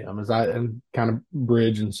A&M, as I kind of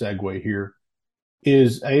bridge and segue here,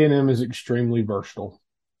 is A&M is extremely versatile.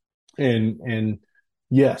 And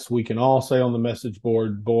yes, we can all say on the message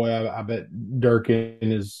board, boy, I bet Durkin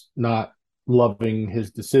is not loving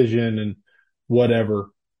his decision and whatever,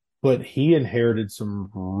 but he inherited some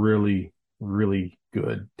really, really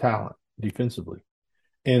good talent defensively.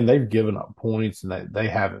 And they've given up points, and they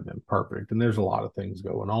haven't been perfect. And there's a lot of things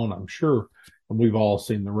going on, I'm sure. And we've all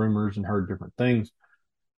seen the rumors and heard different things.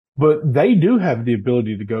 But they do have the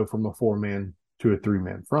ability to go from a 4-man to a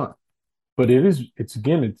 3-man front. But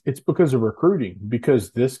it's because of recruiting.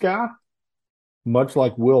 Because this guy, much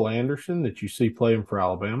like Will Anderson that you see playing for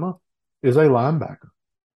Alabama, is a linebacker.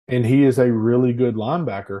 And he is a really good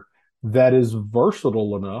linebacker that is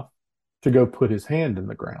versatile enough to go put his hand in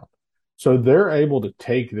the ground. So they're able to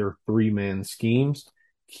take their 3-man schemes,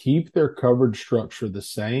 keep their coverage structure the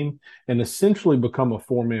same, and essentially become a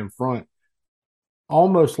 4-man front,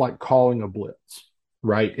 almost like calling a blitz,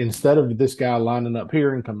 right? Instead of this guy lining up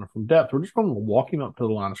here and coming from depth, we're just going to walk him up to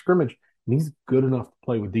the line of scrimmage, and he's good enough to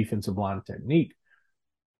play with defensive line technique.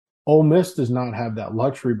 Ole Miss does not have that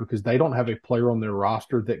luxury because they don't have a player on their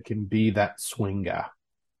roster that can be that swing guy.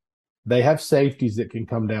 They have safeties that can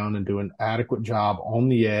come down and do an adequate job on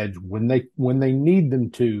the edge when they need them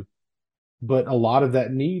to, but a lot of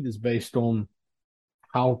that need is based on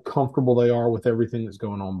how comfortable they are with everything that's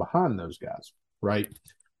going on behind those guys, right?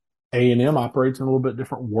 A&M operates in a little bit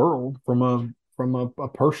different world from a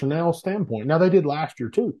personnel standpoint. Now, they did last year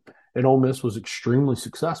too, and Ole Miss was extremely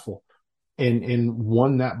successful and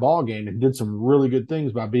won that ball game and did some really good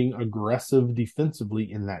things by being aggressive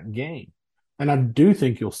defensively in that game. And I do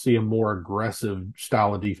think you'll see a more aggressive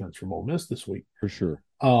style of defense from Ole Miss this week. For sure.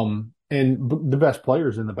 And the best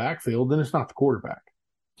players in the backfield, then it's not the quarterback,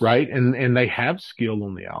 right? And they have skill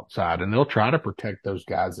on the outside, and they'll try to protect those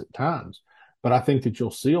guys at times. But I think that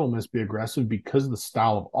you'll see Ole Miss be aggressive because of the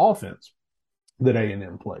style of offense that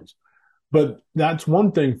A&M plays. But that's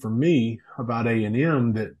one thing for me about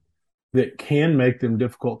A&M that can make them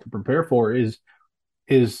difficult to prepare for is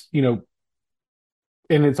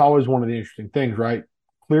and it's always one of the interesting things, right?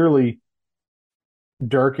 Clearly,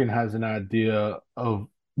 Durkin has an idea of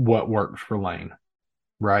what works for Lane,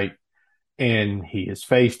 right? And he has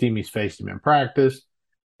faced him. He's faced him in practice.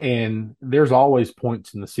 And there's always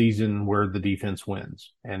points in the season where the defense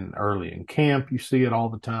wins. And early in camp, you see it all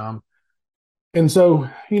the time. And so,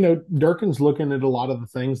 Durkin's looking at a lot of the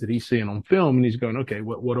things that he's seeing on film, and he's going, okay,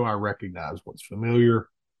 what do I recognize? What's familiar?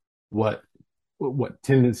 What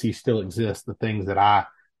tendencies still exist, the things that I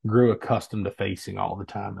grew accustomed to facing all the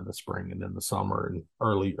time in the spring and in the summer and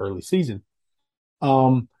early season.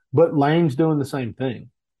 But Lane's doing the same thing,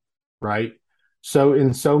 right? So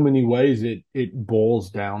in so many ways, it boils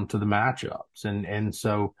down to the matchups. And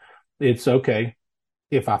so it's okay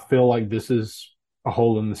if I feel like this is a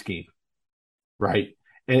hole in the scheme, right?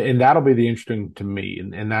 And that'll be the interesting to me.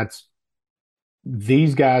 And that's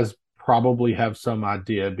these guys probably have some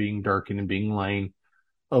idea, being Durkin and being Lane,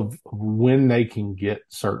 of when they can get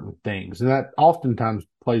certain things. And that oftentimes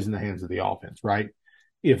plays in the hands of the offense, right?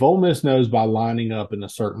 If Ole Miss knows by lining up in a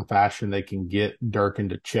certain fashion they can get Durkin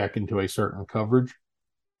to check into a certain coverage,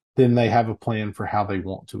 then they have a plan for how they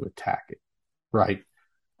want to attack it, right?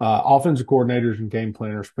 Offensive coordinators and game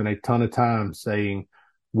planners spend a ton of time saying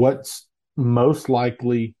what's most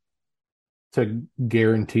likely to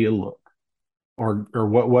guarantee a look, or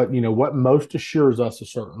what most assures us a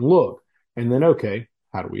certain look. And then, okay,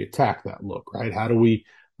 how do we attack that look, right? How do we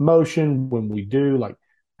motion when we do? Like,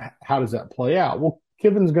 how does that play out? Well,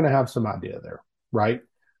 Kivins going to have some idea there, right?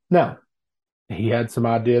 Now, he had some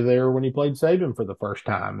idea there when he played Saban for the first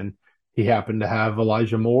time, and he happened to have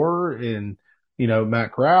Elijah Moore and,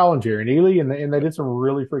 Matt Corral and Jerry Neely, and they did some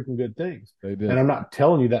really freaking good things. They did. And I'm not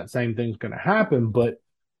telling you that same thing's going to happen, but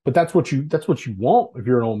that's what you want if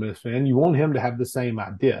you're an Ole Miss fan. You want him to have the same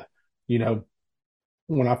idea.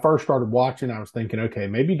 When I first started watching, I was thinking, okay,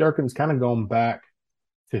 maybe Durkin's kind of gone back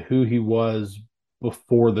to who he was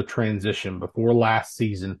before the transition, before last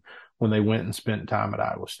season when they went and spent time at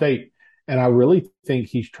Iowa State. And I really think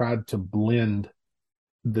he's tried to blend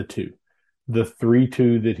the two, the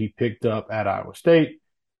 3-2 that he picked up at Iowa State,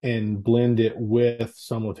 and blend it with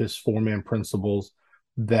some of his four-man principles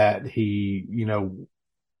that he,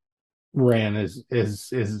 ran as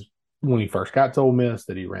when he first got to Ole Miss,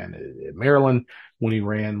 that he ran at Maryland, when he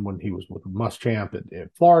was with Muschamp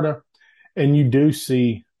at Florida. And you do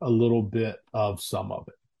see a little bit of some of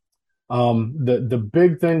it. The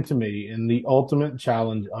big thing to me and the ultimate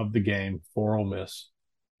challenge of the game for Ole Miss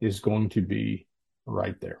is going to be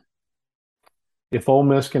right there. If Ole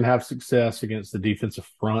Miss can have success against the defensive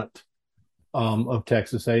front of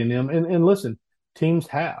Texas A&M, and listen, teams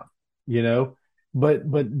have, but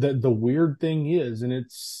the weird thing is, and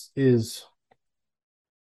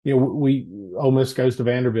Ole Miss goes to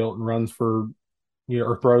Vanderbilt and runs for,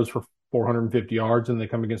 or throws for 450 yards, and they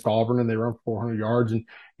come against Auburn and they run for 400 yards, and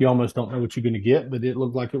you almost don't know what you're going to get, but it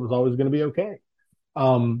looked like it was always going to be okay.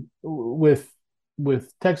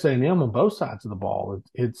 With Texas A&M on both sides of the ball,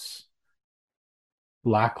 it's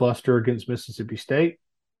lackluster against Mississippi State,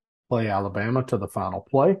 play Alabama to the final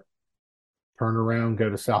play, turn around, go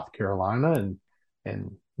to South Carolina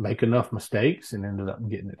and make enough mistakes, and ended up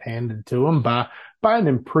getting it handed to them by an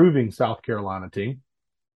improving South Carolina team.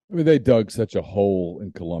 I mean, they dug such a hole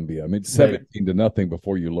in Columbia. I mean, 17-0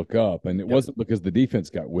 before you look up. And it wasn't because the defense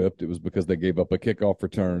got whipped. It was because they gave up a kickoff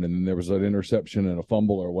return, and then there was an interception and a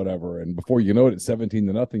fumble or whatever. And before you know it, it's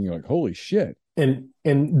 17-0. You're like, holy shit. And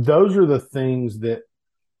those are the things that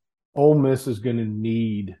Ole Miss is going to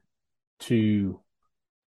need to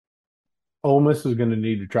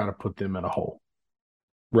try to put them in a hole,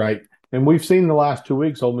 right? And we've seen the last 2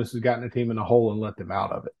 weeks, Ole Miss has gotten a team in a hole and let them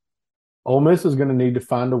out of it. Ole Miss is going to need to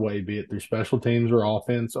find a way, be it through special teams or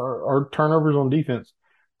offense or turnovers on defense,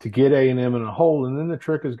 to get A&M in a hole. And then the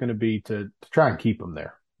trick is going to be to try and keep them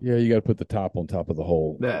there. Yeah, you got to put the top on top of the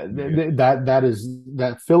hole.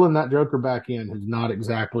 That filling that joker back in has not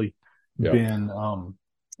exactly been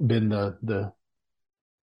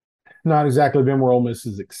not exactly been where Ole Miss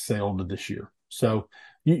has excelled this year. So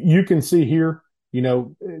you can see here,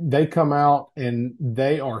 they come out and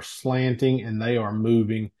they are slanting and they are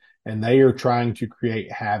moving, and they are trying to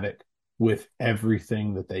create havoc with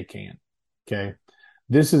everything that they can. Okay.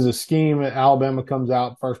 This is a scheme that Alabama comes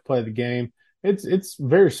out first play of the game. It's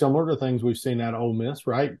very similar to things we've seen out of Ole Miss,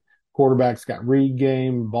 right? Quarterback's got read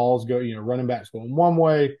game, balls go, running backs going one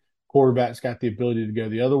way, quarterback's got the ability to go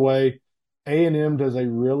the other way. A&M does a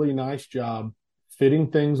really nice job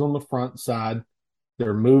fitting things on the front side.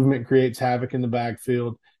 Their movement creates havoc in the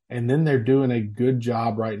backfield. And then they're doing a good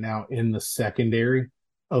job right now in the secondary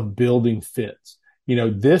of building fits.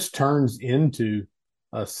 This turns into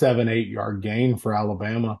a 7-8 yard gain for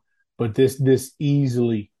Alabama, but this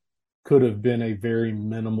easily could have been a very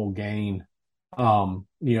minimal gain.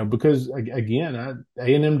 Because again,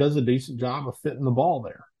 A&M does a decent job of fitting the ball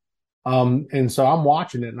there. And so I'm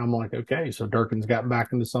watching it and I'm like, okay, so Durkin's gotten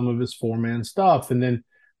back into some of his four-man stuff. And then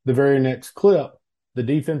the very next clip, the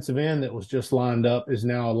defensive end that was just lined up is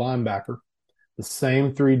now a linebacker. The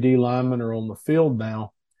same 3D linemen are on the field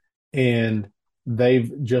now, and they've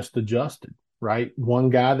just adjusted, right? One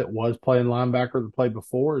guy that was playing linebacker that played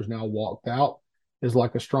before is now walked out as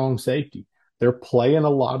like a strong safety. They're playing a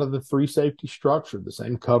lot of the three safety structure, the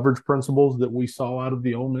same coverage principles that we saw out of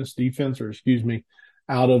the Ole Miss defense,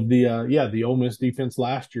 out of the Ole Miss defense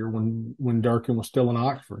last year when Durkin was still in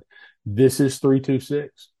Oxford. This is 3-2-6.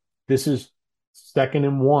 This is 2nd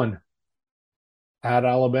and 1 at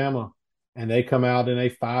Alabama, and they come out in a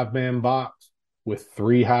 5-man box with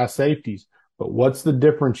 3 high safeties. But what's the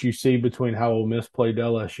difference you see between how Ole Miss played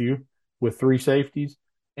LSU with 3 safeties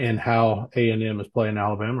and how A&M is playing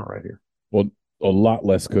Alabama right here? Well, a lot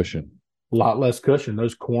less cushion. A lot less cushion.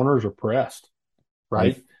 Those corners are pressed,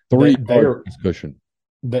 right? Like 3 yards cushion.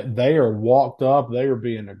 They are walked up. They are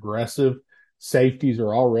being aggressive. Safeties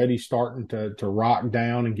are already starting to rock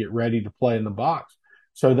down and get ready to play in the box.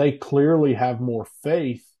 So they clearly have more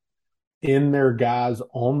faith in their guys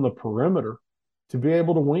on the perimeter to be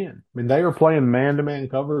able to win. I mean, they are playing man-to-man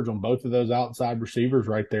coverage on both of those outside receivers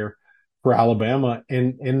right there for Alabama,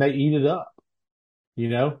 and they eat it up.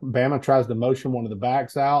 Bama tries to motion one of the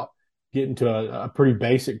backs out, get into a pretty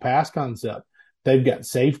basic pass concept. They've got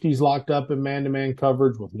safeties locked up in man-to-man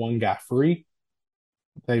coverage with one guy free.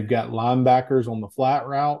 They've got linebackers on the flat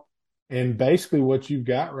route. And basically what you've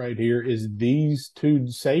got right here is these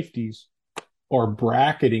two safeties are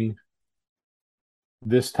bracketing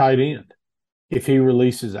this tight end. If he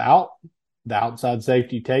releases out, the outside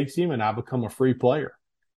safety takes him, and I become a free player.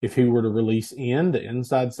 If he were to release in, the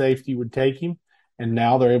inside safety would take him, and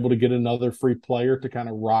now they're able to get another free player to kind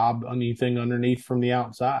of rob anything underneath from the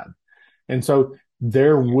outside. And so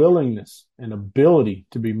their willingness and ability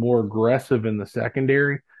to be more aggressive in the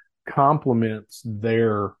secondary complements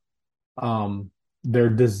their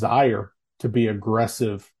desire to be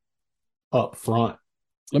aggressive up front.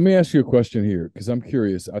 Let me ask you a question here because I'm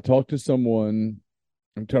curious. I talked to someone.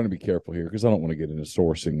 I'm trying to be careful here because I don't want to get into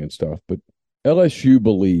sourcing and stuff, but LSU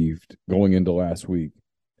believed going into last week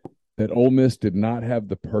that Ole Miss did not have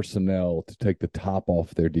the personnel to take the top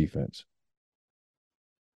off their defense.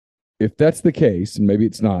 If that's the case, and maybe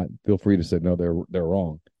it's not, feel free to say no, they're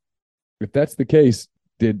wrong. If that's the case,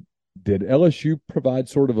 did LSU provide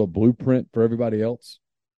sort of a blueprint for everybody else?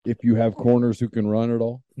 If you have corners who can run at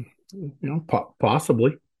all,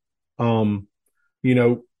 Possibly. Mingo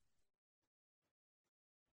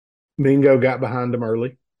got behind him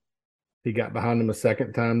early. He got behind him a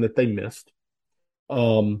second time that they missed.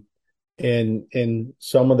 And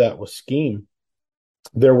some of that was scheme.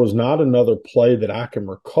 There was not another play that I can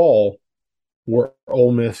recall where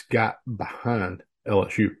Ole Miss got behind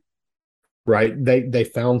LSU. Right? They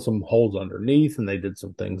found some holes underneath and they did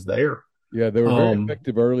some things there. Yeah, they were very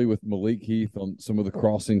effective early with Malik Heath on some of the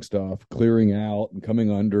crossing stuff, clearing out and coming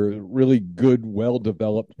under. Really good,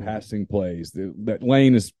 well-developed passing plays that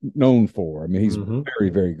Lane is known for. I mean, he's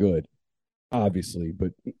very, very good, obviously.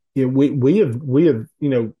 But yeah, we have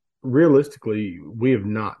realistically, we have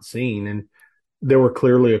not seen, and there were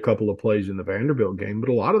clearly a couple of plays in the Vanderbilt game, but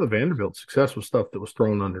a lot of the Vanderbilt success was stuff that was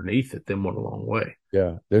thrown underneath it, then went a long way.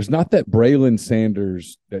 Yeah, there's not that Braylon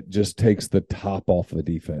Sanders that just takes the top off the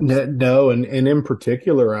defense. No, and in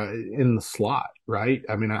particular in the slot, right?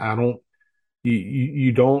 I mean, I don't.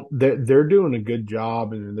 You don't. They're doing a good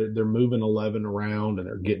job, and they're moving 11 around, and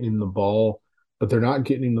they're getting him the ball, but they're not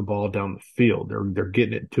getting him the ball down the field. They're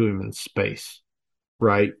getting it to him in space,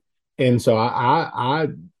 right? And so I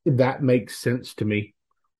that makes sense to me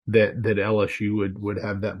that LSU would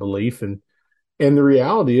have that belief. And the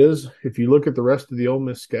reality is, if you look at the rest of the Ole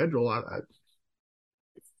Miss schedule,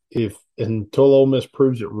 if until Ole Miss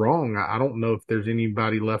proves it wrong, I don't know if there's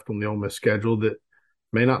anybody left on the Ole Miss schedule that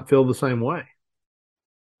may not feel the same way.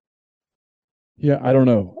 Yeah, I don't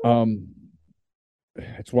know.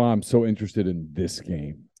 That's why I'm so interested in this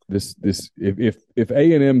game. This if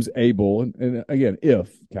A&M's able, and again,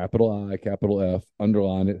 if, capital I, capital F,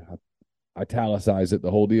 underline it, italicize it,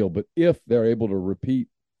 the whole deal, but if they're able to repeat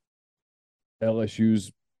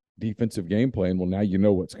LSU's defensive game plan, well, now you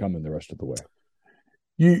know what's coming the rest of the way.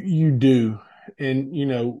 You do. And,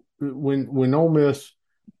 when Ole Miss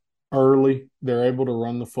early, they're able to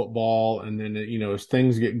run the football, and then, as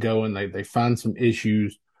things get going, they find some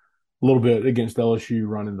issues a little bit against LSU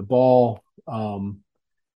running the ball.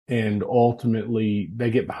 And ultimately,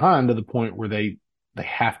 they get behind to the point where they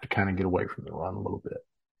have to kind of get away from the run a little bit.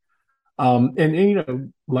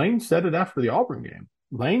 And Lane said it after the Auburn game.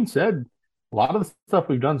 Lane said, a lot of the stuff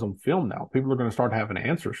we've done is on film now. People are going to start having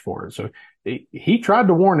answers for it. So he tried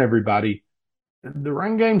to warn everybody, the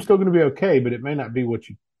run game's still going to be okay, but it may not be what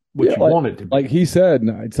you want it to be. Like he said,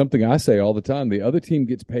 it's something I say all the time, the other team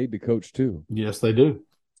gets paid to coach too. Yes, they do.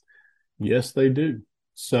 Yes, they do.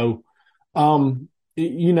 So, I'll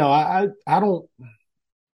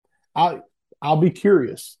be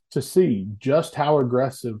curious to see just how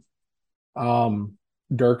aggressive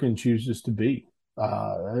Durkin chooses to be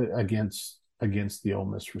against the Ole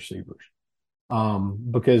Miss receivers,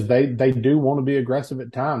 because they do want to be aggressive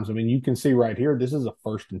at times. I mean, you can see right here, this is a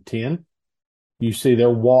 1st and 10. You see they're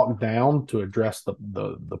walked down to address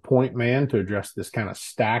the point man, to address this kind of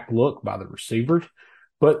stack look by the receivers,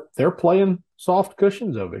 but they're playing soft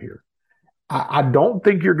cushions over here. I don't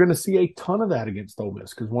think you're going to see a ton of that against Ole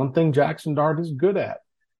Miss, because one thing Jackson Dart is good at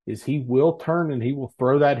is he will turn and he will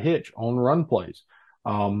throw that hitch on run plays.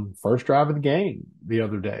 First drive of the game the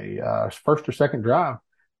other day, first or second drive,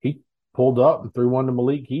 he pulled up and threw one to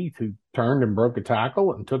Malik Heath, who turned and broke a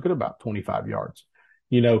tackle and took it about 25 yards.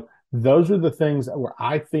 Those are the things where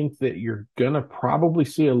I think that you're going to probably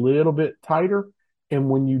see a little bit tighter. And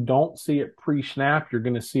when you don't see it pre-snap, you're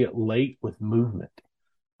going to see it late with movement.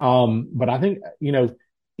 But I think,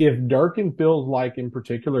 if Durkin feels like in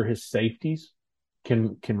particular his safeties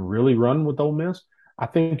can really run with Ole Miss, I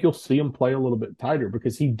think you'll see him play a little bit tighter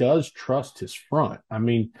because he does trust his front. I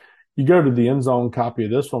mean, You go to the end zone copy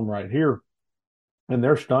of this one right here, and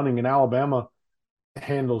they're stunning, and Alabama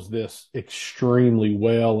handles this extremely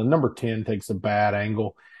well. And number 10 takes a bad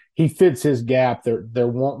angle. He fits his gap. They're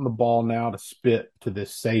wanting the ball now to spit to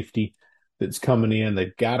this safety that's coming in.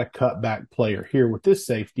 They've got a cutback player here with this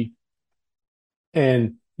safety.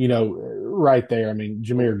 And, right there, I mean,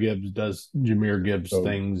 Jahmyr Gibbs does Jahmyr Gibbs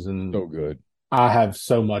things. And so good. I have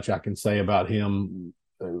so much I can say about him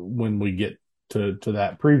when we get to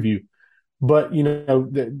that preview. But,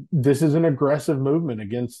 this is an aggressive movement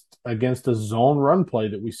against a zone run play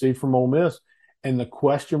that we see from Ole Miss. And the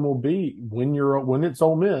question will be, when it's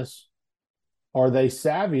Ole Miss, are they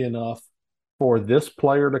savvy enough for this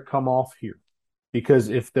player to come off here? Because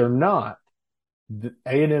if they're not,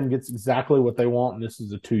 A&M gets exactly what they want, and this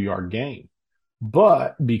is a 2-yard gain.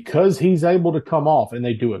 But because he's able to come off, and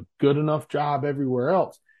they do a good enough job everywhere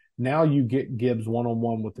else, now you get Gibbs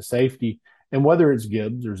one-on-one with the safety. And whether it's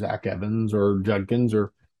Gibbs or Zach Evans or Judkins,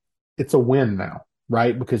 it's a win now,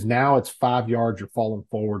 right? Because now it's 5 yards, you're falling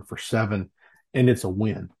forward for 7, and it's a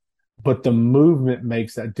win. But the movement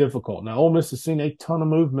makes that difficult. Now, Ole Miss has seen a ton of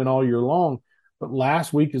movement all year long, but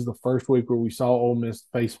last week is the first week where we saw Ole Miss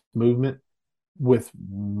face movement with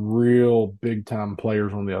real big-time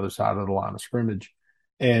players on the other side of the line of scrimmage.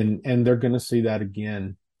 And they're going to see that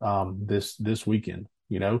again this weekend.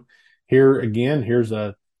 Here again, here's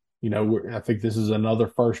I think this is another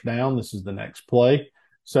first down. This is the next play.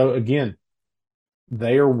 So, again,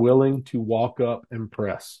 they are willing to walk up and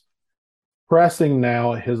press. Pressing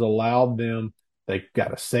now has allowed them – they've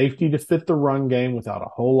got a safety to fit the run game without a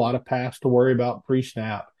whole lot of pass to worry about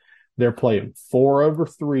pre-snap. They're playing 4 over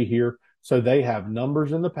 3 here, so they have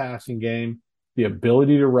numbers in the passing game, the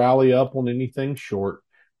ability to rally up on anything short.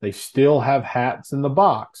 They still have hats in the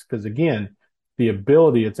box because, again, the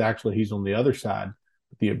ability – he's on the other side.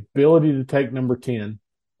 The ability to take number 10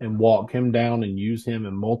 and walk him down and use him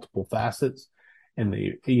in multiple facets. And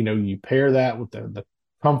you pair that with the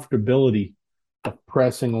comfortability of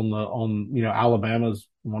pressing on Alabama's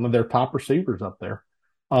one of their top receivers up there,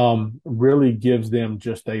 really gives them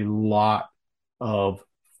just a lot of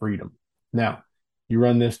freedom. Now, you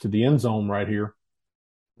run this to the end zone right here.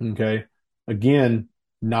 Okay. Again,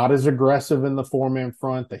 not as aggressive in the 4-man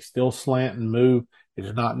front. They still slant and move.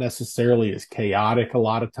 It's not necessarily as chaotic a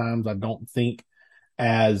lot of times, I don't think,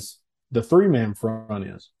 as the 3-man front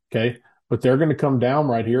is, okay? But they're going to come down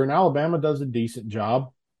right here, and Alabama does a decent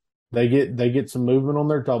job. They get some movement on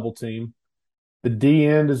their double team. The D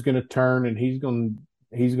end is going to turn, and he's going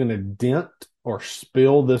to dent or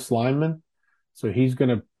spill this lineman. So he's going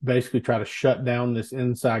to basically try to shut down this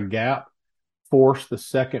inside gap, force the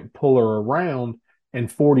second puller around, and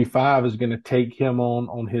 45 is going to take him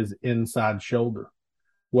on his inside shoulder.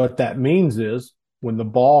 What that means is when the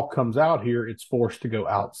ball comes out here, it's forced to go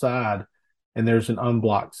outside, and there's an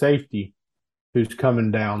unblocked safety who's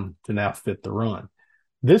coming down to now fit the run.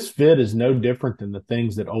 This fit is no different than the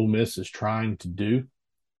things that Ole Miss is trying to do.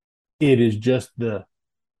 It is just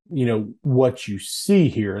what you see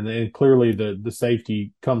here. And then clearly the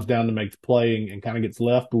safety comes down to make the play and kind of gets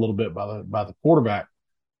left a little bit by the quarterback.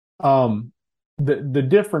 The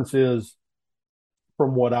difference is,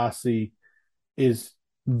 from what I see, is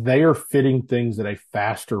they are fitting things at a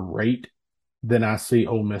faster rate than I see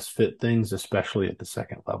Ole Miss fit things, especially at the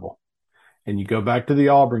second level. And you go back to the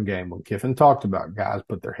Auburn game when Kiffin talked about guys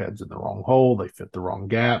put their heads in the wrong hole, they fit the wrong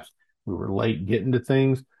gaps, we were late getting to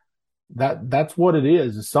things. That's what it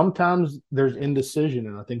is. Sometimes there's indecision,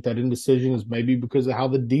 and I think that indecision is maybe because of how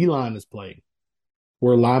the D-line is playing,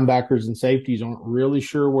 where linebackers and safeties aren't really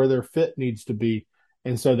sure where their fit needs to be,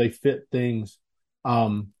 and so they fit things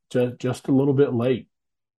just a little bit late.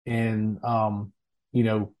 And,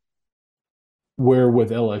 where with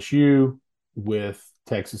LSU, with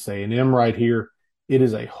Texas A&M right here, it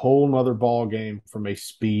is a whole nother ball game from a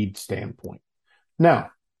speed standpoint. Now,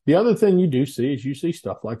 the other thing you do see is you see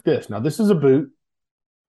stuff like this. Now, this is a boot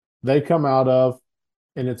they come out of,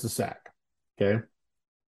 and it's a sack, okay?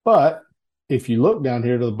 But if you look down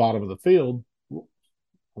here to the bottom of the field, look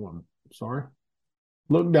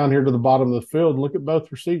down here to the bottom of the field and look at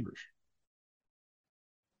both receivers.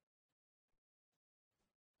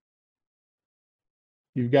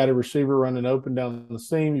 You've got a receiver running open down the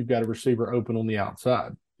seam. You've got a receiver open on the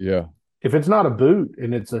outside. Yeah. If it's not a boot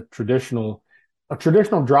and it's a traditional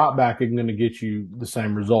drop back isn't going to get you the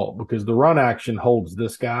same result, because the run action holds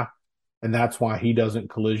this guy, and that's why he doesn't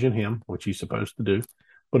collision him, which he's supposed to do.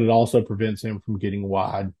 But it also prevents him from getting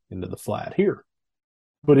wide into the flat here.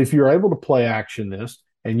 But if you're able to play action this,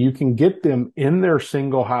 and you can get them in their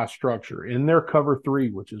single high structure, in their cover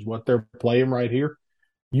 3, which is what they're playing right here,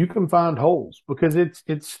 you can find holes because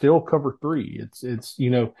it's still cover three.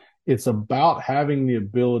 It's about having the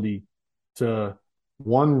ability to,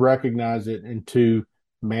 one, recognize it, and two,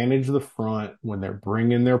 manage the front when they're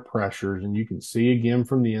bringing their pressures. And you can see again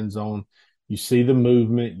from the end zone, you see the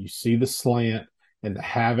movement, you see the slant and the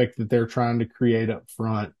havoc that they're trying to create up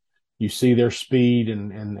front. You see their speed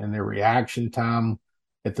and their reaction time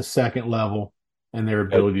at the second level and their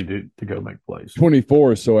ability to go make plays.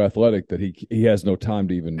 24 is so athletic that he has no time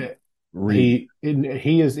to even read.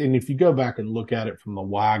 He is, and if you go back and look at it from the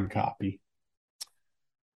wide copy,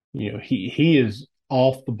 he is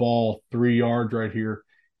off the ball 3 yards right here.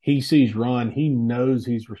 He sees run. He knows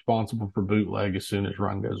he's responsible for bootleg as soon as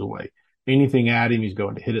run goes away. Anything at him, he's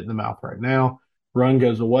going to hit it in the mouth right now. Run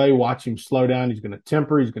goes away. Watch him slow down. He's going to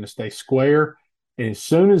temper. He's going to stay square. And as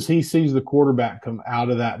soon as he sees the quarterback come out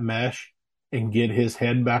of that mesh and get his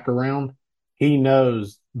head back around, he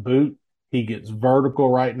knows boot. He gets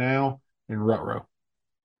vertical right now and rut row,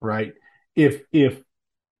 right? If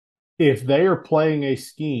they are playing a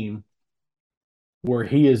scheme where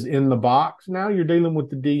he is in the box, now you're dealing with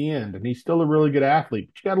the D end, and he's still a really good athlete,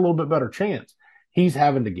 but you got a little bit better chance. He's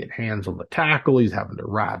having to get hands on the tackle. He's having to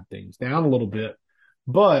ride things down a little bit.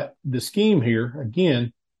 But the scheme here,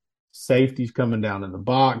 again, safety's coming down in the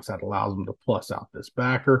box. That allows him to plus out this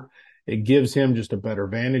backer. It gives him just a better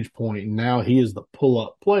vantage point. And now he is the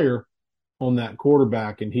pull-up player on that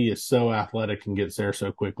quarterback, and he is so athletic and gets there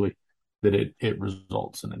so quickly that it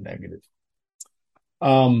results in a negative.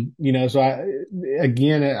 So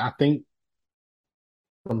I think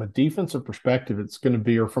from a defensive perspective, it's going to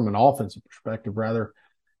be, or from an offensive perspective, rather,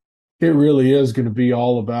 it really is going to be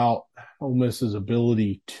all about Ole Miss's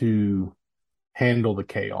ability to handle the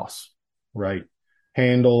chaos, right?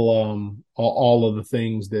 Handle all of the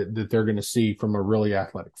things that they're going to see from a really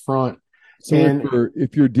athletic front. So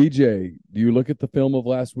if you're DJ, do you look at the film of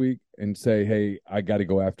last week and say, hey, I got to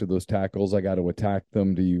go after those tackles. I got to attack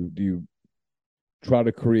them. Do you try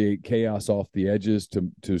to create chaos off the edges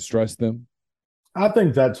to stress them? I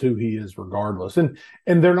think that's who he is regardless. And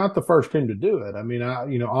they're not the first team to do it. I mean,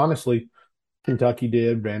 honestly, Kentucky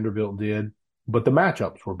did, Vanderbilt did, but the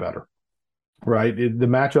matchups were better, right? The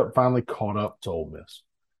matchup finally caught up to Ole Miss.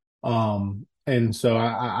 And so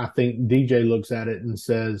I think DJ looks at it and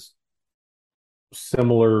says,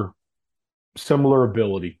 similar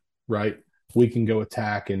ability, right? We can go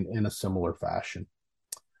attack in a similar fashion.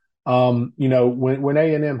 When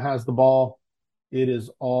A&M has the ball, it is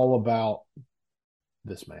all about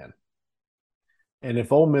this man. And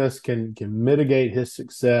if Ole Miss can mitigate his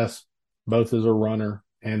success, both as a runner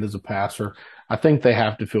and as a passer, I think they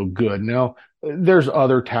have to feel good. Now, there's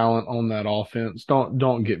other talent on that offense.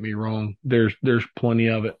 Don't get me wrong. There's plenty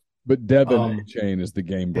of it. But Devin Chain is the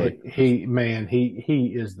game breaker. He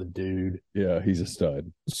is the dude. Yeah, he's a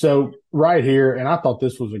stud. So right here, and I thought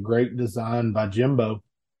this was a great design by Jimbo.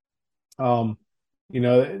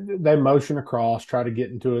 They motion across, try to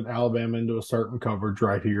get into Alabama into a certain coverage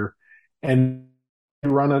right here, and they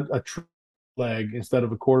run a leg instead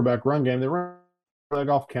of a quarterback run game. They run a leg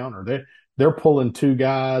off counter. They're pulling two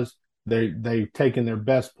guys. They've taken their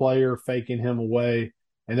best player, faking him away,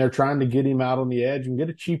 and they're trying to get him out on the edge and get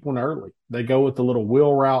a cheap one early. They go with the little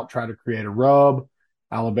wheel route, try to create a rub.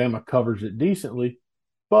 Alabama covers it decently.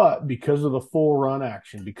 But because of the full run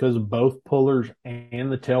action, because of both pullers and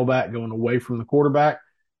the tailback going away from the quarterback,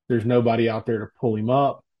 there's nobody out there to pull him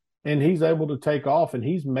up. And he's able to take off, and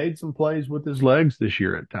he's made some plays with his legs this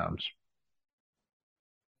year at times.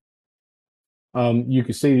 You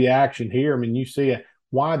can see the action here. I mean, you see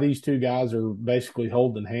why these two guys are basically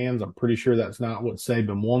holding hands. I'm pretty sure that's not what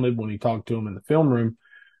Saban wanted when he talked to him in the film room.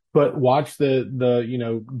 But watch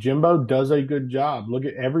Jimbo does a good job. Look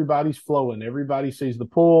at everybody's flowing. Everybody sees the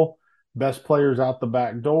pull. Best players out the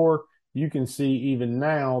back door. You can see even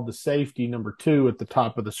now the safety number 2 at the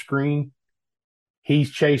top of the screen.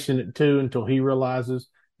 He's chasing it too until he realizes,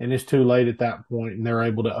 and it's too late at that point, and they're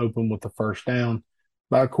able to open with the first down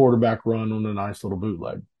by a quarterback run on a nice little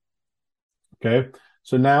bootleg. Okay,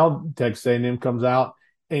 so now Texas A&M comes out,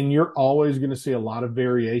 and you're always going to see a lot of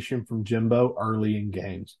variation from Jimbo early in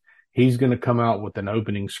games. He's going to come out with an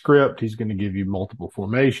opening script. He's going to give you multiple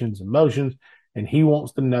formations and motions, and he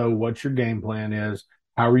wants to know what your game plan is.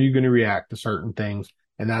 How are you going to react to certain things?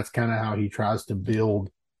 And that's kind of how he tries to build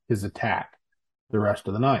his attack the rest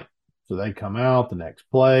of the night. So they come out the next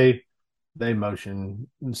play. They motion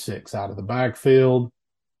 6 out of the backfield.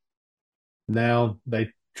 Now they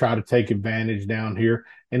try to take advantage down here.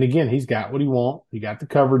 And again, he's got what he wants. He got the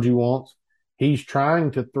coverage he wants. He's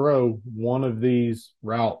trying to throw one of these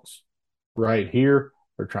routes right here.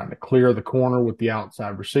 They're trying to clear the corner with the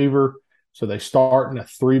outside receiver. So they start in a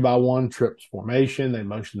 3-by-1 trips formation. They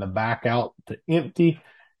motion the back out to empty,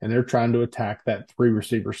 and they're trying to attack that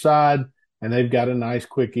 3-receiver side. And they've got a nice,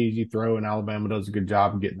 quick, easy throw, and Alabama does a good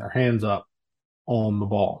job of getting their hands up on the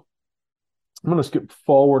ball. I'm going to skip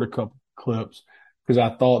forward a couple clips because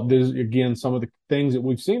I thought this, again, some of the things that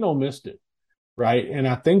we've seen Ole Miss do, right? And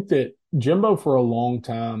I think that Jimbo for a long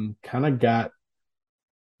time kind of got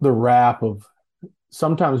the rap of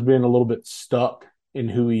sometimes being a little bit stuck in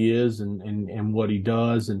who he is and what he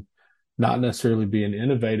does and not necessarily being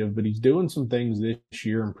innovative, but he's doing some things this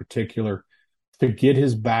year in particular to get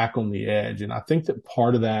his back on the edge. And I think that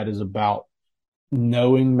part of that is about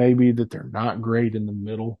knowing maybe that they're not great in the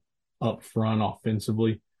middle up front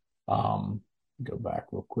offensively. Go back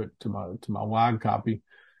real quick to my wide copy.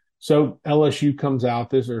 So LSU comes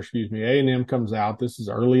out A&M comes out. This is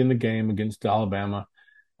early in the game against Alabama,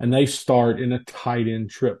 and they start in a tight end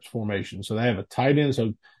trips formation. So they have a tight end.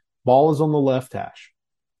 So ball is on the left hash,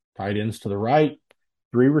 tight ends to the right.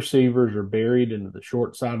 3 receivers are buried into the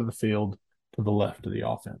short side of the field to the left of the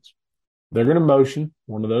offense. They're going to motion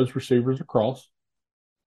one of those receivers across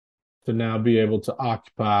to now be able to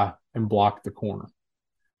occupy and block the corner.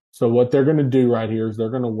 So what they're going to do right here is they're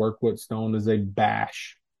going to work what's known as a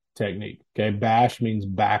bash technique. Okay, bash means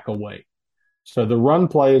back away. So the run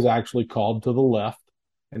play is actually called to the left,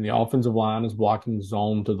 and the offensive line is blocking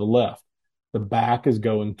zone to the left. The back is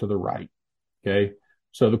going to the right. Okay,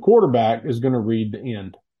 so the quarterback is going to read the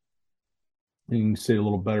end. You can see a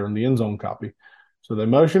little better in the end zone copy. So they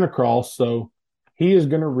motion across. So he is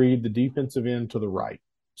going to read the defensive end to the right.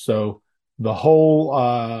 So the whole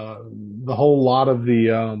lot of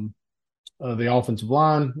the offensive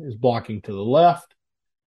line is blocking to the left.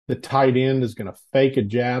 The tight end is going to fake a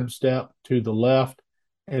jab step to the left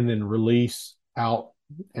and then release out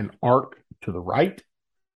an arc to the right.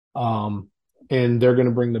 And they're going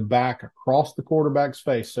to bring the back across the quarterback's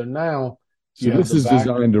face. So now this is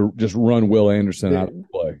designed to just run Will Anderson out of the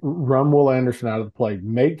play. Run Will Anderson out of the play.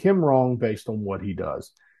 Make him wrong based on what he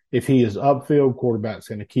does. If he is upfield, quarterback's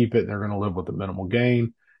going to keep it. They're going to live with the minimal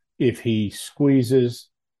gain. If he squeezes,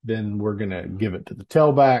 then we're going to give it to the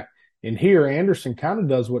tailback. And here, Anderson kind of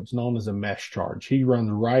does what's known as a mesh charge. He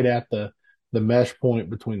runs right at the mesh point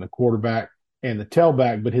between the quarterback and the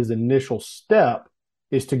tailback, but his initial step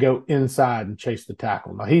is to go inside and chase the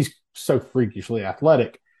tackle. Now, he's so freakishly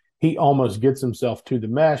athletic. He almost gets himself to the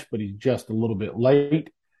mesh, but he's just a little bit late.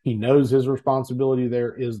 He knows his responsibility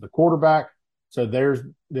there is the quarterback. So there's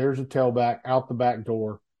a tailback out the back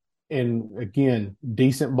door. And again,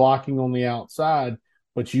 decent blocking on the outside,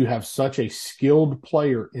 but you have such a skilled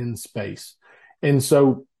player in space. And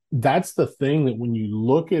so that's the thing that when you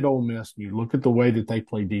look at Ole Miss, you look at the way that they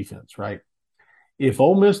play defense, right? If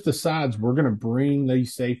Ole Miss decides we're going to bring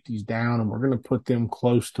these safeties down and we're going to put them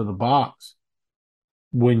close to the box,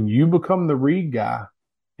 when you become the read guy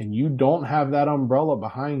and you don't have that umbrella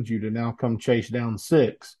behind you to now come chase down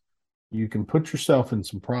 6, you can put yourself in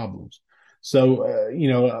some problems. So,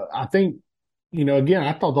 I think, again,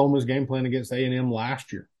 I thought the Ole Miss game plan against A&M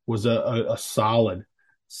last year was a solid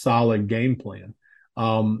game plan.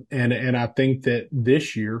 And I think that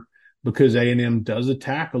this year, because A&M does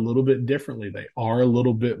attack a little bit differently, they are a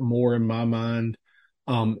little bit more, in my mind,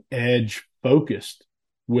 edge focused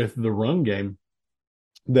with the run game,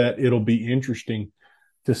 that it'll be interesting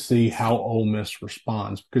to see how Ole Miss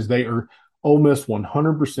responds, because Ole Miss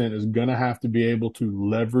 100% is going to have to be able to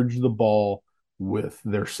leverage the ball with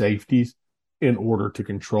their safeties in order to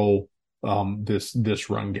control this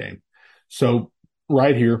run game. So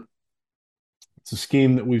right here, it's a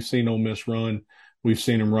scheme that we've seen Ole Miss run. We've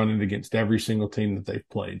seen them run it against every single team that they've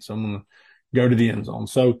played. So I'm going to go to the end zone.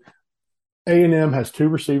 So A&M has 2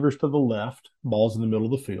 receivers to the left, ball's in the middle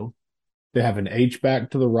of the field. They have an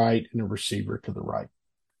H-back to the right and a receiver to the right.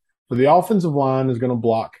 So the offensive line is going to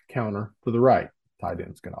block counter to the right. Tight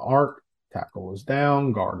end's going to arc, tackle is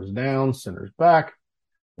down, guard is down, center's back.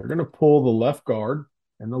 They're going to pull the left guard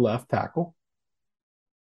and the left tackle.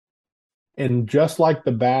 And just like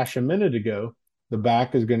the bash a minute ago, the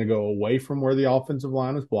back is going to go away from where the offensive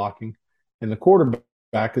line is blocking, and the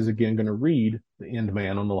quarterback is again going to read the end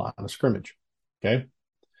man on the line of scrimmage. Okay?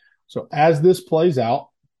 So as this plays out,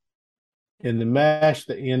 in the mesh,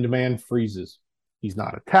 the end man freezes. He's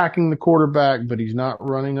not attacking the quarterback, but he's not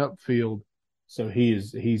running upfield. So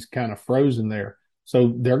he's kind of frozen there.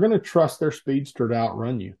 So they're going to trust their speedster to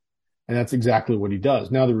outrun you. And that's exactly what he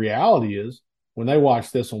does. Now, the reality is, when they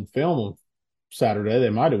watch this on film on Saturday, they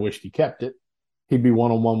might have wished he kept it. He'd be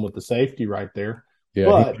one-on-one with the safety right there. Yeah,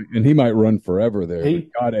 but he might run forever there.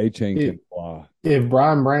 God, A-Chain can fly. If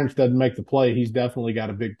Brian Branch doesn't make the play, he's definitely got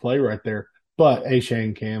a big play right there. but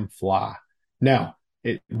Achane can fly. Now,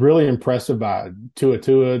 it really impressive by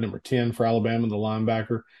Tua, number 10 for Alabama, the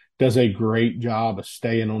linebacker, does a great job of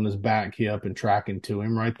staying on his back hip and tracking to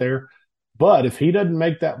him right there. But if he doesn't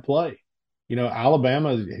make that play,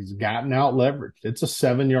 Alabama has gotten out leveraged. It's a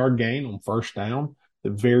 7-yard gain on first down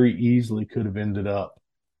that very easily could have ended up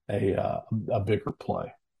a bigger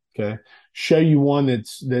play. Okay. Show you one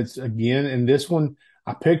that's again, and this one,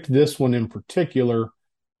 I picked this one in particular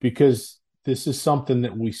because this is something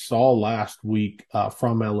that we saw last week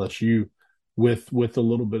from LSU with a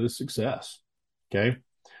little bit of success. Okay.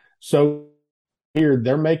 So here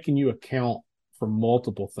they're making you account for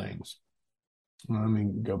multiple things. Let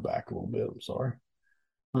me go back a little bit. I'm sorry.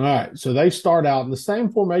 All right. So they start out in the same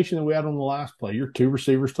formation that we had on the last play. Your 2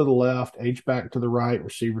 receivers to the left, H-back to the right,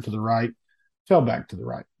 receiver to the right, tailback to the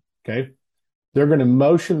right. Okay. They're going to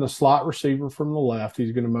motion the slot receiver from the left.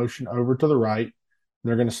 He's going to motion over to the right.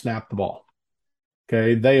 They're going to snap the ball.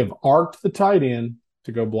 Okay. They have arced the tight end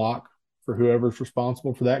to go block for whoever's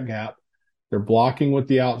responsible for that gap. They're blocking with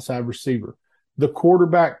the outside receiver. The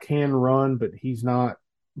quarterback can run, but he's not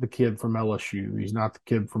the kid from LSU. He's not the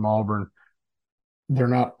kid from Auburn. They're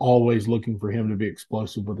not always looking for him to be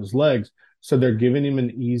explosive with his legs. So they're giving him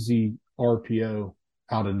an easy RPO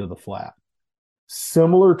out into the flat.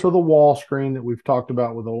 Similar to the wall screen that we've talked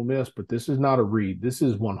about with Ole Miss, but this is not a read. This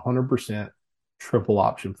is 100% triple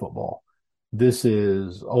option football. This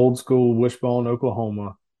is old school wishbone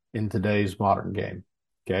Oklahoma in today's modern game.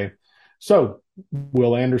 Okay. So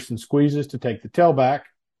Will Anderson squeezes to take the tailback,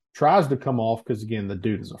 tries to come off because, again, the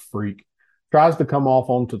dude is a freak, tries to come off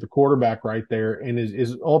onto the quarterback right there and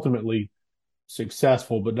is ultimately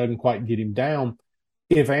successful but doesn't quite get him down.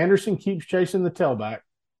 If Anderson keeps chasing the tailback,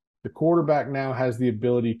 the quarterback now has the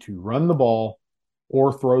ability to run the ball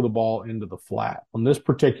or throw the ball into the flat. On this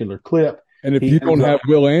particular clip, and if you don't have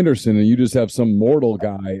Will Anderson and you just have some mortal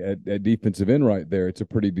guy at defensive end right there, it's a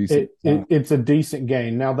pretty decent. It's a decent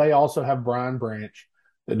gain. Now, they also have Brian Branch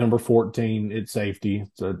at number 14 at safety.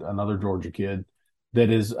 It's another Georgia kid that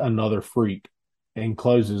is another freak and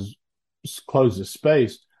closes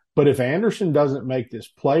space. But if Anderson doesn't make this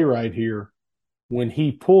play right here, when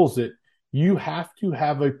he pulls it, you have to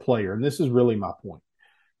have a player, and this is really my point.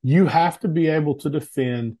 You have to be able to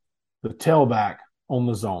defend the tailback on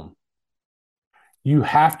the zone. You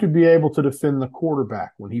have to be able to defend the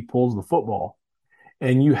quarterback when he pulls the football,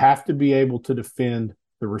 and you have to be able to defend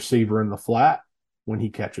the receiver in the flat when he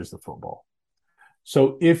catches the football.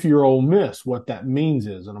 So if you're Ole Miss, what that means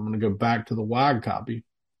is, and I'm going to go back to the wide copy.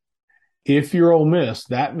 If you're Ole Miss,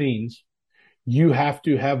 that means you have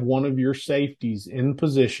to have one of your safeties in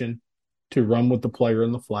position to run with the player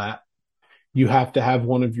in the flat. You have to have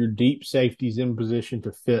one of your deep safeties in position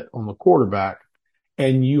to fit on the quarterback.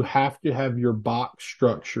 And you have to have your box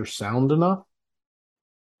structure sound enough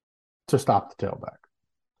to stop the tailback.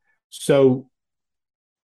 So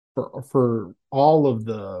for all of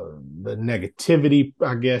the negativity,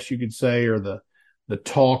 I guess you could say, or the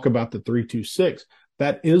talk about the 3-2-6,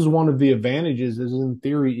 that is one of the advantages, is in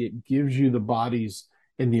theory, it gives you the bodies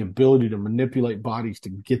and the ability to manipulate bodies to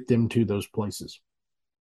get them to those places.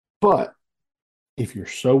 But if you're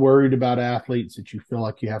so worried about athletes that you feel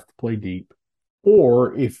like you have to play deep,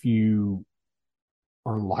 or if you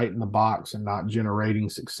are light in the box and not generating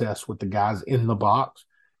success with the guys in the box,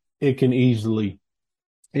 it can easily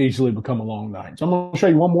become a long night. So I'm going to show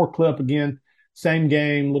you one more clip again. Same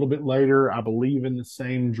game, a little bit later, I believe in the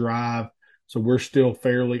same drive. So we're still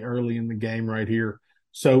fairly early in the game right here.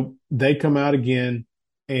 So they come out again,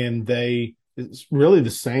 and it's really the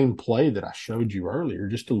same play that I showed you earlier,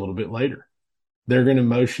 just a little bit later. They're going to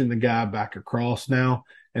motion the guy back across now,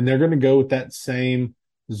 and they're going to go with that same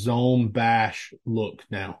zone bash look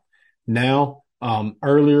now.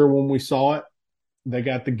 Earlier when we saw it, they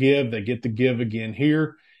got the give. They get the give again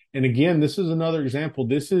here. And again, this is another example.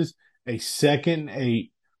 This is a 2nd and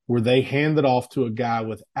 8 where they hand it off to a guy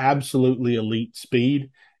with absolutely elite speed,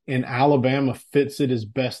 and Alabama fits it as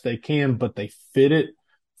best they can, but they fit it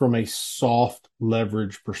from a soft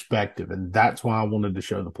leverage perspective. And that's why I wanted to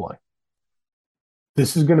show the play.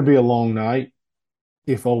 This is going to be a long night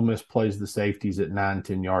if Ole Miss plays the safeties at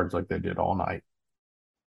 9-10 yards like they did all night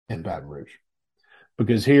in Baton Rouge.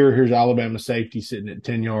 Because here's Alabama safety sitting at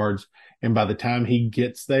 10 yards, and by the time he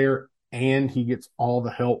gets there and he gets all the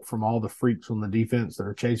help from all the freaks on the defense that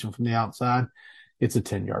are chasing from the outside, it's a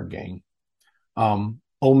 10-yard gain.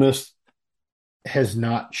 Ole Miss has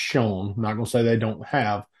not shown, I'm not going to say they don't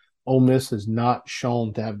have, Ole Miss has not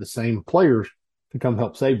shown to have the same players to come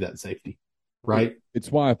help save that safety, right?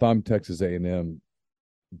 It's why if I'm Texas A&M,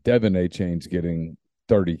 Devin Achane's getting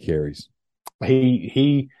 30 carries.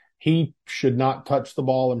 He he should not touch the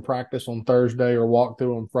ball in practice on Thursday or walk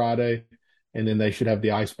through on Friday, and then they should have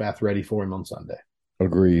the ice bath ready for him on Sunday.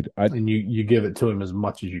 Agreed. And you give it to him as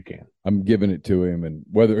much as you can. I'm giving it to him, and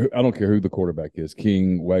whether I don't care who the quarterback is,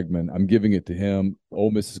 King, Wegman, I'm giving it to him.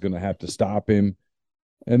 Ole Miss is going to have to stop him,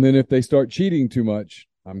 and then if they start cheating too much,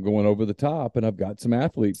 I'm going over the top, and I've got some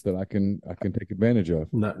athletes that I can take advantage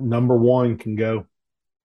of. Number one can go,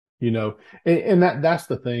 and that's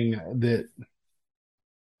the thing that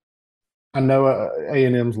I know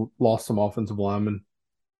A&M's lost some offensive linemen,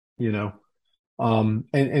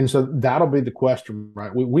 and so that'll be the question,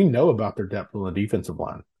 right? We know about their depth on the defensive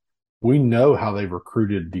line. We know how they've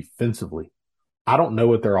recruited defensively. I don't know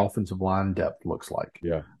what their offensive line depth looks like.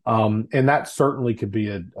 Yeah. And that certainly could be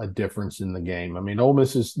a difference in the game. I mean, Ole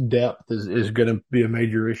Miss's depth is going to be a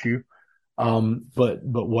major issue. But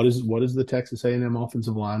what is the Texas A&M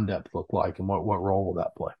offensive line depth look like, and what role will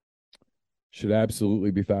that play? Should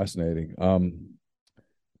absolutely be fascinating.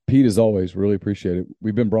 Pete, as always, really appreciate it.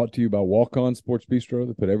 We've been brought to you by Walk On Sports Bistro.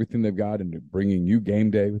 They put everything they've got into bringing you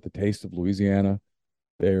game day with the taste of Louisiana.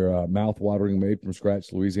 Their mouth-watering,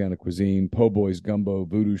 made-from-scratch Louisiana cuisine, po' boys, gumbo,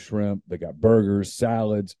 voodoo shrimp. They got burgers,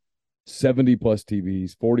 salads, 70-plus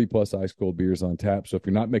TVs, 40-plus ice-cold beers on tap. So if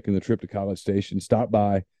you're not making the trip to College Station, stop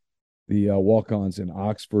by the Walk-Ons in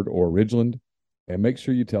Oxford or Ridgeland, and make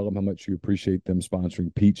sure you tell them how much you appreciate them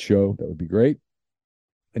sponsoring Pete's show. That would be great.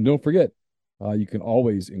 And don't forget, you can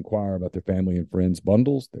always inquire about their family and friends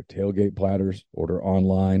bundles, their tailgate platters, order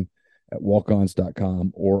online at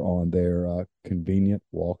walkons.com or on their convenient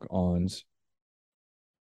Walk-Ons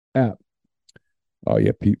app. Oh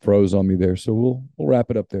yeah, Pete froze on me there, so we'll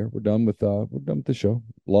wrap it up there. We're done with the show.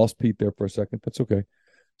 Lost Pete there for a second. That's okay.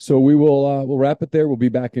 So we'll wrap it there. We'll be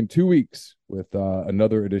back in 2 weeks with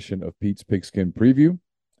another edition of Pete's Pigskin Preview.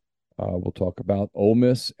 We'll talk about Ole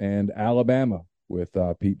Miss and Alabama with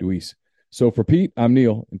Pete Deweese. So for Pete, I'm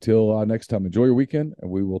Neil. Until next time, enjoy your weekend, and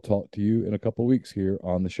we will talk to you in a couple of weeks here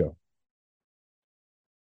on the show.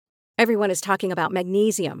 Everyone is talking about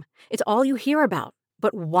magnesium. It's all you hear about.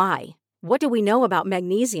 But why? What do we know about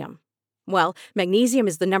magnesium? Well, magnesium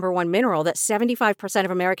is the number one mineral that 75%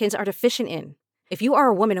 of Americans are deficient in. If you are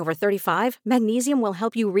a woman over 35, magnesium will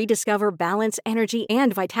help you rediscover balance, energy,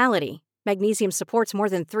 and vitality. Magnesium supports more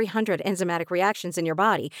than 300 enzymatic reactions in your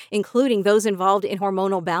body, including those involved in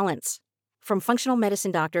hormonal balance. From functional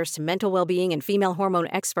medicine doctors to mental well-being and female hormone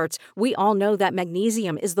experts, we all know that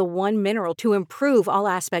magnesium is the one mineral to improve all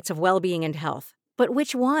aspects of well-being and health. But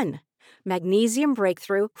which one? Magnesium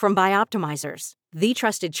Breakthrough from Bioptimizers, the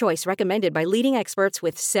trusted choice recommended by leading experts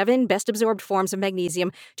with 7 best-absorbed forms of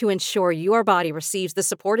magnesium to ensure your body receives the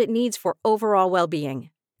support it needs for overall well-being.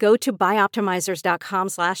 Go to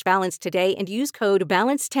bioptimizers.com/balance today and use code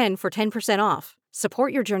BALANCE10 for 10% off.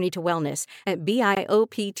 Support your journey to wellness at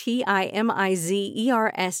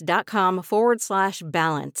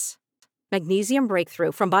bioptimizers.com/balance. Magnesium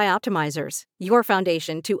Breakthrough from Bioptimizers, your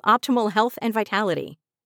foundation to optimal health and vitality.